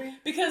the movie?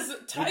 Because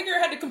Tiger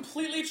had to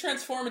completely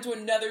transform into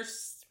another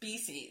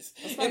species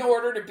in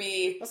order to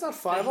be. That's not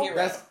Fievel.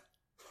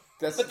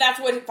 But that's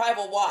what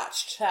Fievel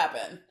watched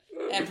happen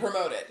and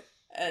promoted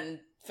and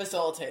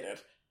facilitated.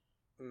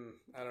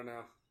 I don't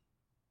know.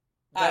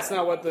 That's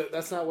not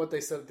what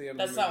they said at the end.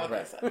 That's of the movie. not what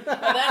they said.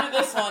 At the end of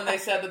this one, they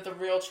said that the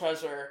real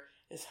treasure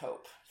is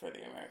hope for the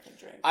American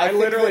dream. I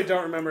literally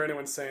don't remember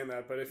anyone saying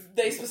that, but if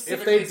they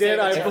did,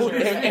 I believe.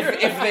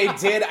 If they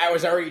did, I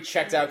was already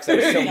checked out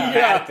because I was so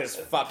mad at this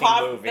fucking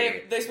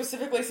movie. They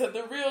specifically said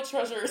the real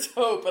treasure is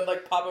hope, and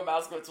Papa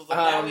Moskowitz was like,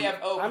 now we have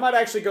hope. I might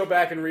actually go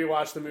back and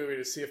rewatch the movie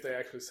to see if they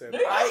actually say that.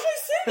 They actually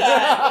say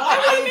that. Why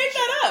would they make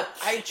that up?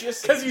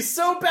 Because you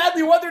so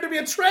badly want there to be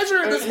a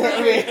treasure in this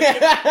movie.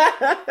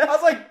 I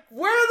was like,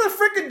 where are the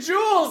freaking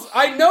jewels?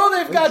 I know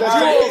they've got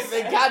jewels.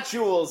 They got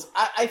jewels.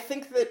 I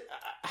think that...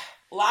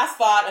 Last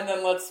thought, and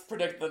then let's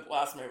predict the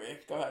last movie.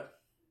 Go ahead.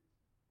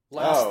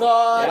 Last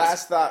thought.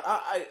 Last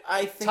thought.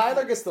 I think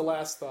Tyler gets the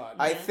last thought.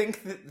 I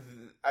think that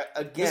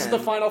again. This is the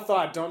final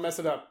thought. Don't mess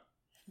it up.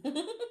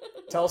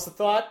 Tell us the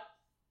thought.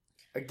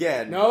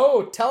 Again.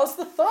 No, tell us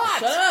the thought.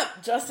 Shut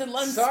up, Justin.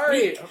 Let him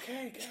Sorry. speak.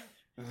 Okay.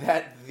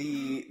 That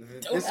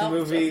this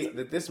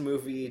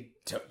movie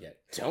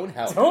don't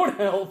help. Don't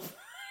help.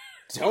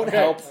 Don't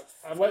help.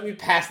 I'm letting you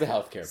pass the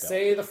healthcare bill.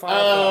 Say the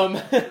final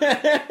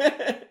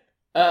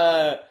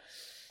thought.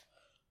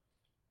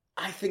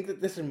 I think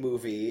that this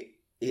movie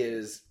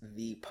is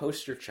the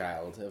poster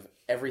child of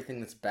everything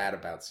that's bad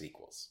about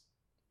sequels.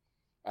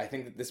 I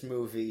think that this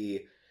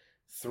movie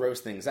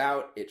throws things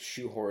out, it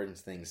shoehorns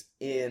things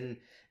in,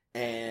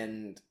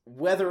 and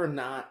whether or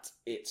not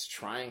it's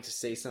trying to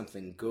say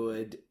something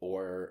good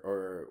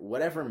or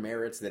whatever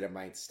merits that it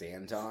might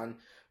stand on,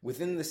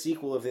 within the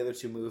sequel of the other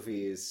two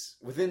movies,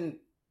 in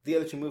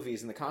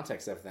the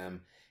context of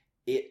them,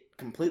 it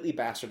completely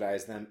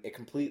bastardized them. It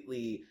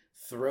completely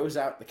throws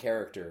out the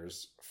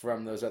characters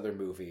from those other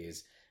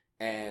movies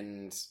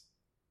and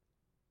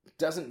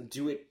doesn't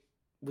do it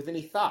with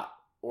any thought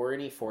or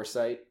any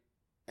foresight,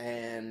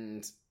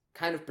 and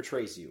kind of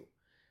betrays you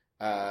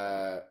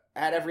at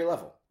every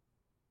level.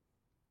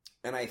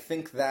 And I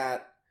think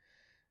that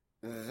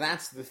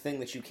that's the thing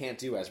that you can't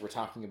do as we're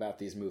talking about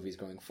these movies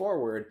going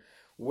forward,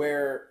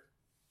 where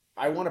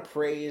I want to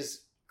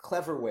praise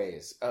clever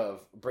ways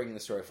of bringing the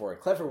story forward,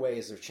 clever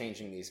ways of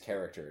changing these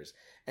characters,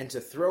 and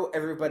to throw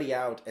everybody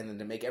out and then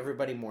to make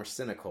everybody more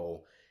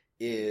cynical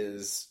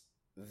is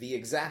the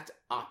exact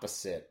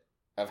opposite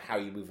of how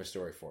you move a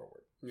story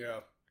forward. Yeah.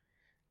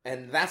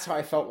 And that's how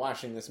I felt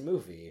watching this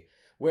movie,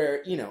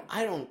 where,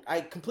 I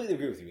completely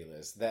agree with you,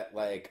 Liz, that,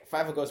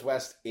 Fievel Goes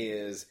West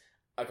is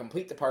a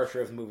complete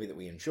departure of the movie that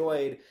we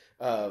enjoyed,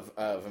 of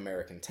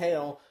American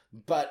Tail,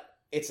 but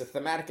it's a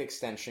thematic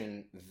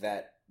extension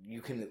that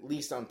you can at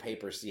least on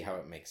paper see how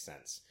it makes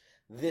sense.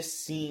 This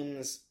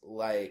seems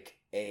like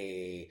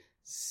a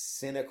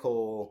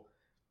cynical,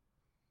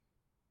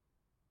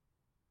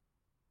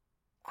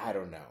 I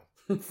don't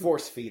know,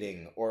 force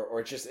feeding,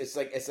 or just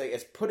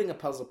it's putting a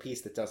puzzle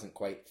piece that doesn't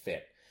quite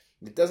fit.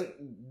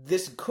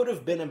 This could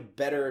have been a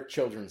better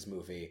children's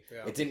movie.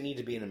 Yeah. It didn't need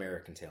to be an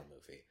American Tail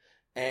movie.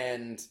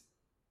 And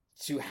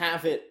to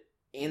have it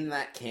in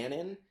that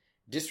canon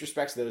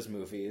disrespects those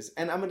movies.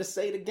 And I'm going to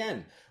say it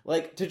again.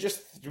 To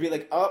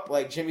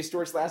be Jimmy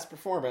Stewart's last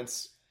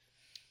performance,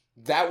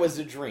 that was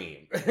a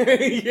dream.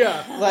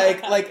 Yeah.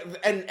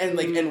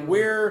 And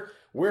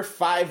we're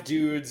five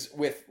dudes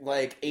with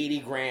 80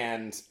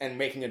 grand and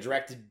making a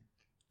directed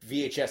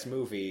VHS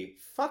movie.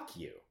 Fuck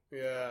you.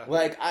 Yeah.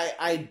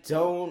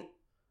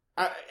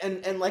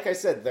 And like I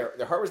said, their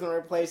heart was in the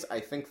right place. I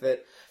think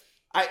that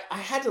I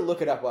had to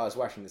look it up while I was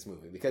watching this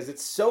movie because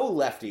it's so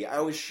lefty. I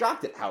was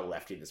shocked at how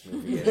lefty this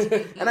movie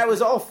is. And I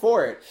was all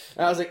for it.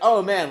 And I was like,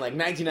 oh man, like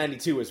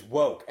 1992 is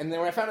woke. And then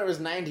when I found out it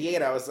was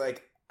 98, I was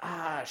like,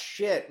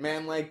 shit,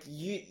 man, like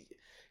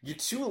you're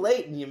too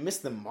late and you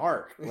missed the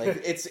mark.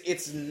 Like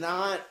it's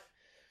not,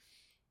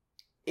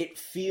 it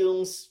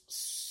feels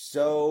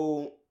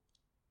so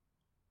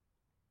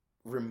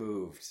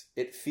removed.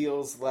 It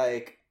feels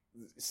like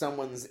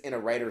someone's in a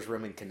writer's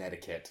room in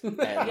Connecticut. And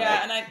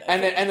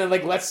then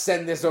like let's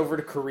send this over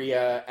to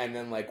Korea and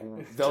then like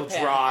they'll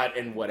Japan. draw it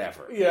and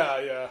whatever.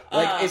 Yeah.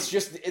 Like it's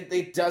just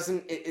it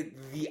doesn't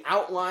the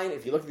outline,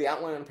 if you look at the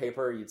outline on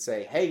paper, you'd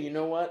say, hey, you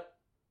know what?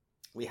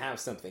 We have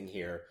something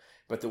here.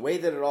 But the way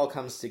that it all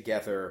comes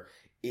together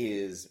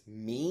is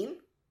mean,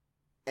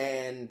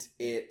 and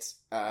it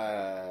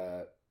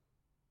kind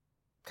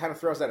of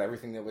throws out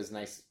everything that was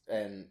nice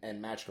and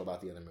magical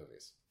about the other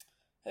movies.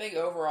 I think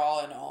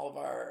overall in all of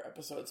our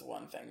episodes,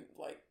 one thing,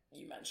 like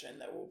you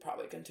mentioned, that we'll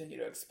probably continue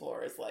to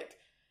explore is, like,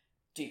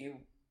 do you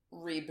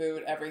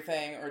reboot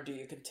everything or do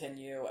you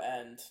continue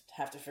and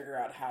have to figure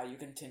out how you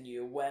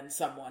continue when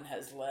someone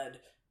has led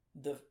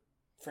the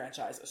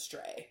franchise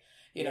astray?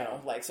 You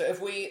know, like, so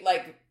if we,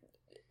 like,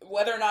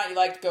 whether or not you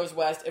liked Goes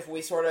West, if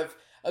we sort of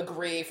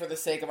agree for the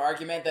sake of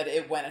argument that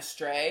it went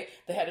astray,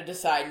 they had to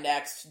decide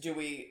next, do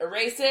we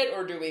erase it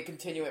or do we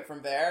continue it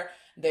from there?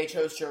 They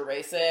chose to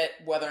erase it.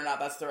 Whether or not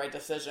that's the right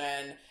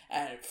decision,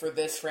 and for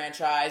this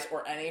franchise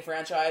or any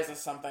franchise, is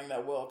something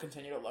that we'll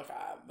continue to look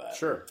at. But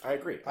Sure, I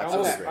agree. I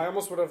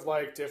almost would have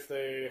liked if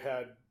they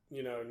had,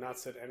 not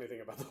said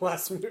anything about the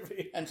last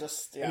movie. And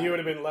just, And you would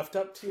have been left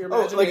up to your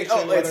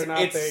imagination whether or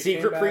not it's they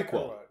secret came back or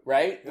prequel, what.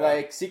 right? Yeah.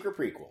 Like secret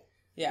prequel.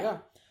 Yeah.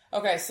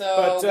 Okay, so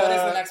But, what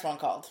is the next one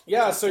called?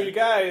 Yeah, so you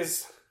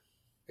guys,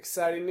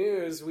 exciting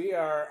news. We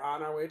are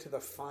on our way to the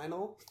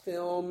final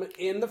film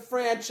in the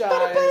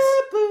franchise.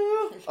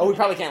 Oh, we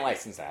probably can't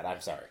license that.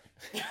 I'm sorry.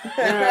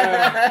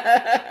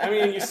 I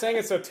mean, you sang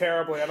it so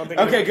terribly. I don't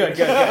think. Okay, good.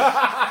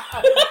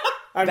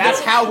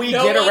 That's how we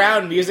get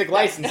around music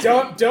licensing.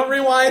 Don't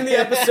rewind the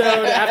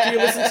episode. After you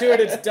listen to it,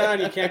 it's done.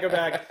 You can't go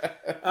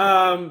back.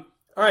 All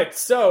right,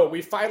 so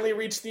we finally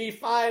reached the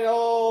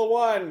final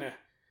one.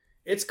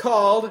 It's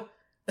called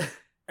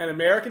An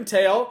American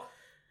Tale: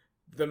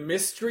 The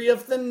Mystery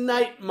of the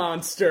Night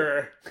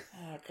Monster.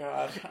 Oh,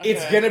 God. Okay.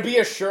 It's going to be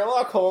a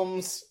Sherlock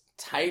Holmes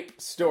type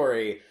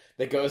story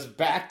that goes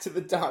back to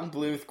the Don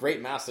Bluth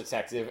Great Mouse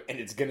Detective, and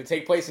it's going to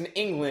take place in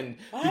England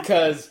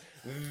because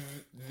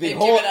They've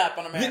given up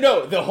on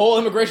America. The whole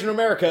immigration to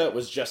America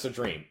was just a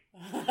dream.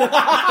 I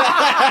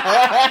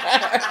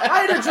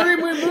had a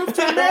dream we moved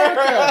to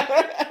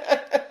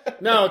America.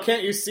 No,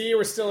 can't you see?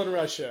 We're still in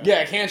Russia.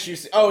 Yeah, can't you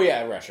see? Oh,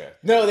 yeah, Russia.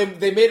 No,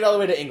 they made it all the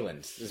way to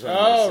England. Is what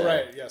I'm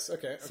right. Yes,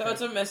 okay. So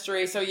it's a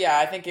mystery. So, yeah,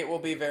 I think it will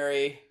be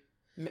very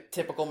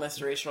typical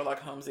mystery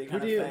Sherlock Holmesy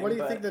kind of thing. What do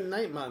you think the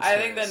Night Monster I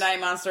think is? the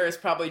Night Monster is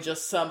probably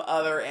just some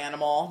other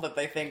animal that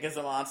they think is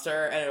a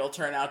monster, and it'll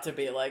turn out to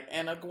be like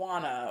an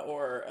iguana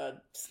or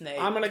a snake.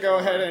 I'm going to go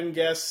ahead and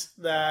guess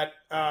that...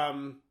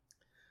 I'm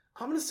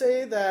going to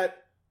say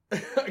that,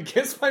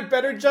 against my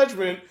better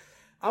judgment,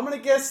 I'm going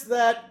to guess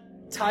that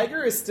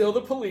Tiger is still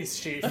the police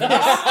chief.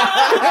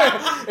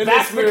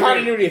 That's the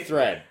continuity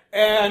thread.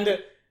 And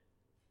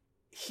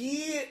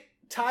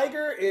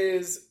Tiger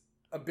is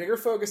a bigger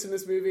focus in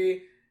this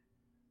movie,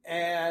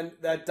 and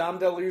that Dom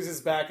DeLuise is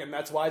back, and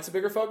that's why it's a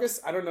bigger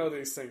focus. I don't know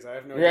these things. I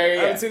have no idea. I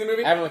haven't seen the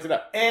movie. I haven't looked it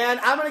up. And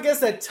I'm going to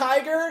guess that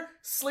Tiger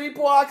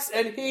sleepwalks,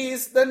 and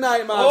he's the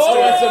Night Monster.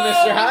 Oh, it's a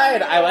Mr.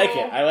 Hyde. I like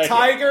it.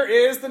 Tiger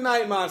is the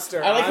Night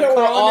Monster. I like that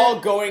we're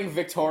all going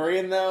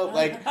Victorian, though,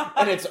 like,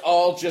 and it's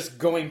all just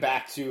going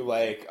back to,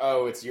 like,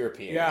 oh, it's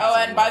European. Yeah. Oh,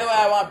 and by the way,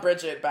 I want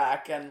Bridget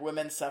back and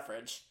women's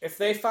suffrage. If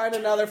they find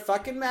another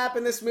fucking map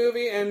in this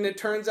movie, and it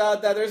turns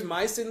out that there's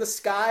mice in the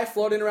sky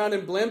floating around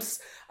in blimps,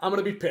 I'm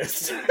going to be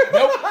pissed.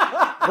 Nope.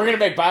 We're going to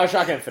make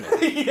Bioshock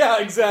Infinite. Yeah,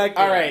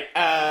 exactly. All right.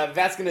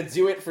 That's going to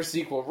do it for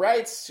Sequel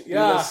Rights.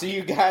 Yeah. We will see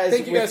you guys.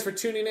 Thank you guys for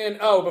tuning in.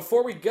 Oh,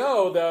 before we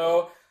go,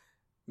 though,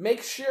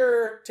 make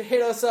sure to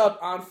hit us up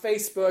on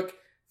Facebook,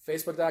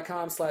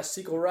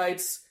 facebook.com/Sequel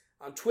Rights,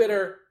 on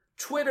Twitter,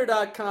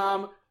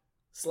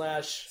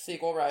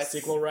 twitter.com/Sequel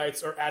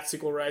Rights or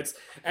 @Sequel Rights.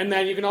 And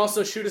then you can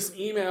also shoot us an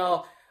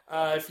email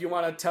if you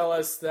want to tell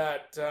us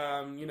that,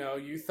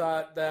 you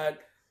thought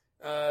that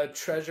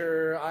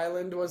Treasure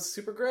Island was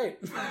super great.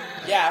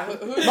 Yeah,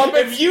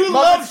 if you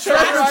love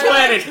Treasure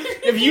Planet,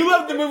 if you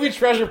love the movie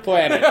Treasure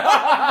Planet,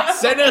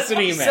 send us an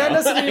email.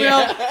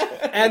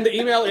 And the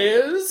email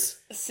is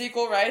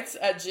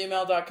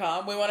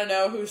sequelrights@gmail.com. We want to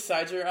know whose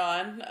side you're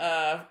on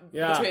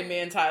between me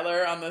and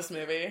Tyler on this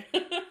movie.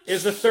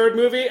 Is the third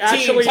movie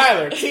actually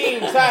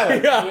Team Tyler?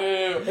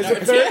 Yeah. Is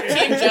it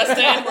Team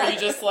Justin, where you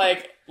just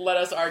let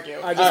us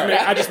argue?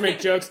 I just make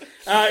jokes.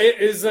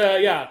 It is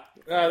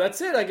that's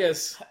it, I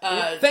guess.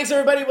 Thanks,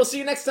 everybody. We'll see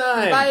you next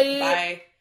time. Bye. Bye.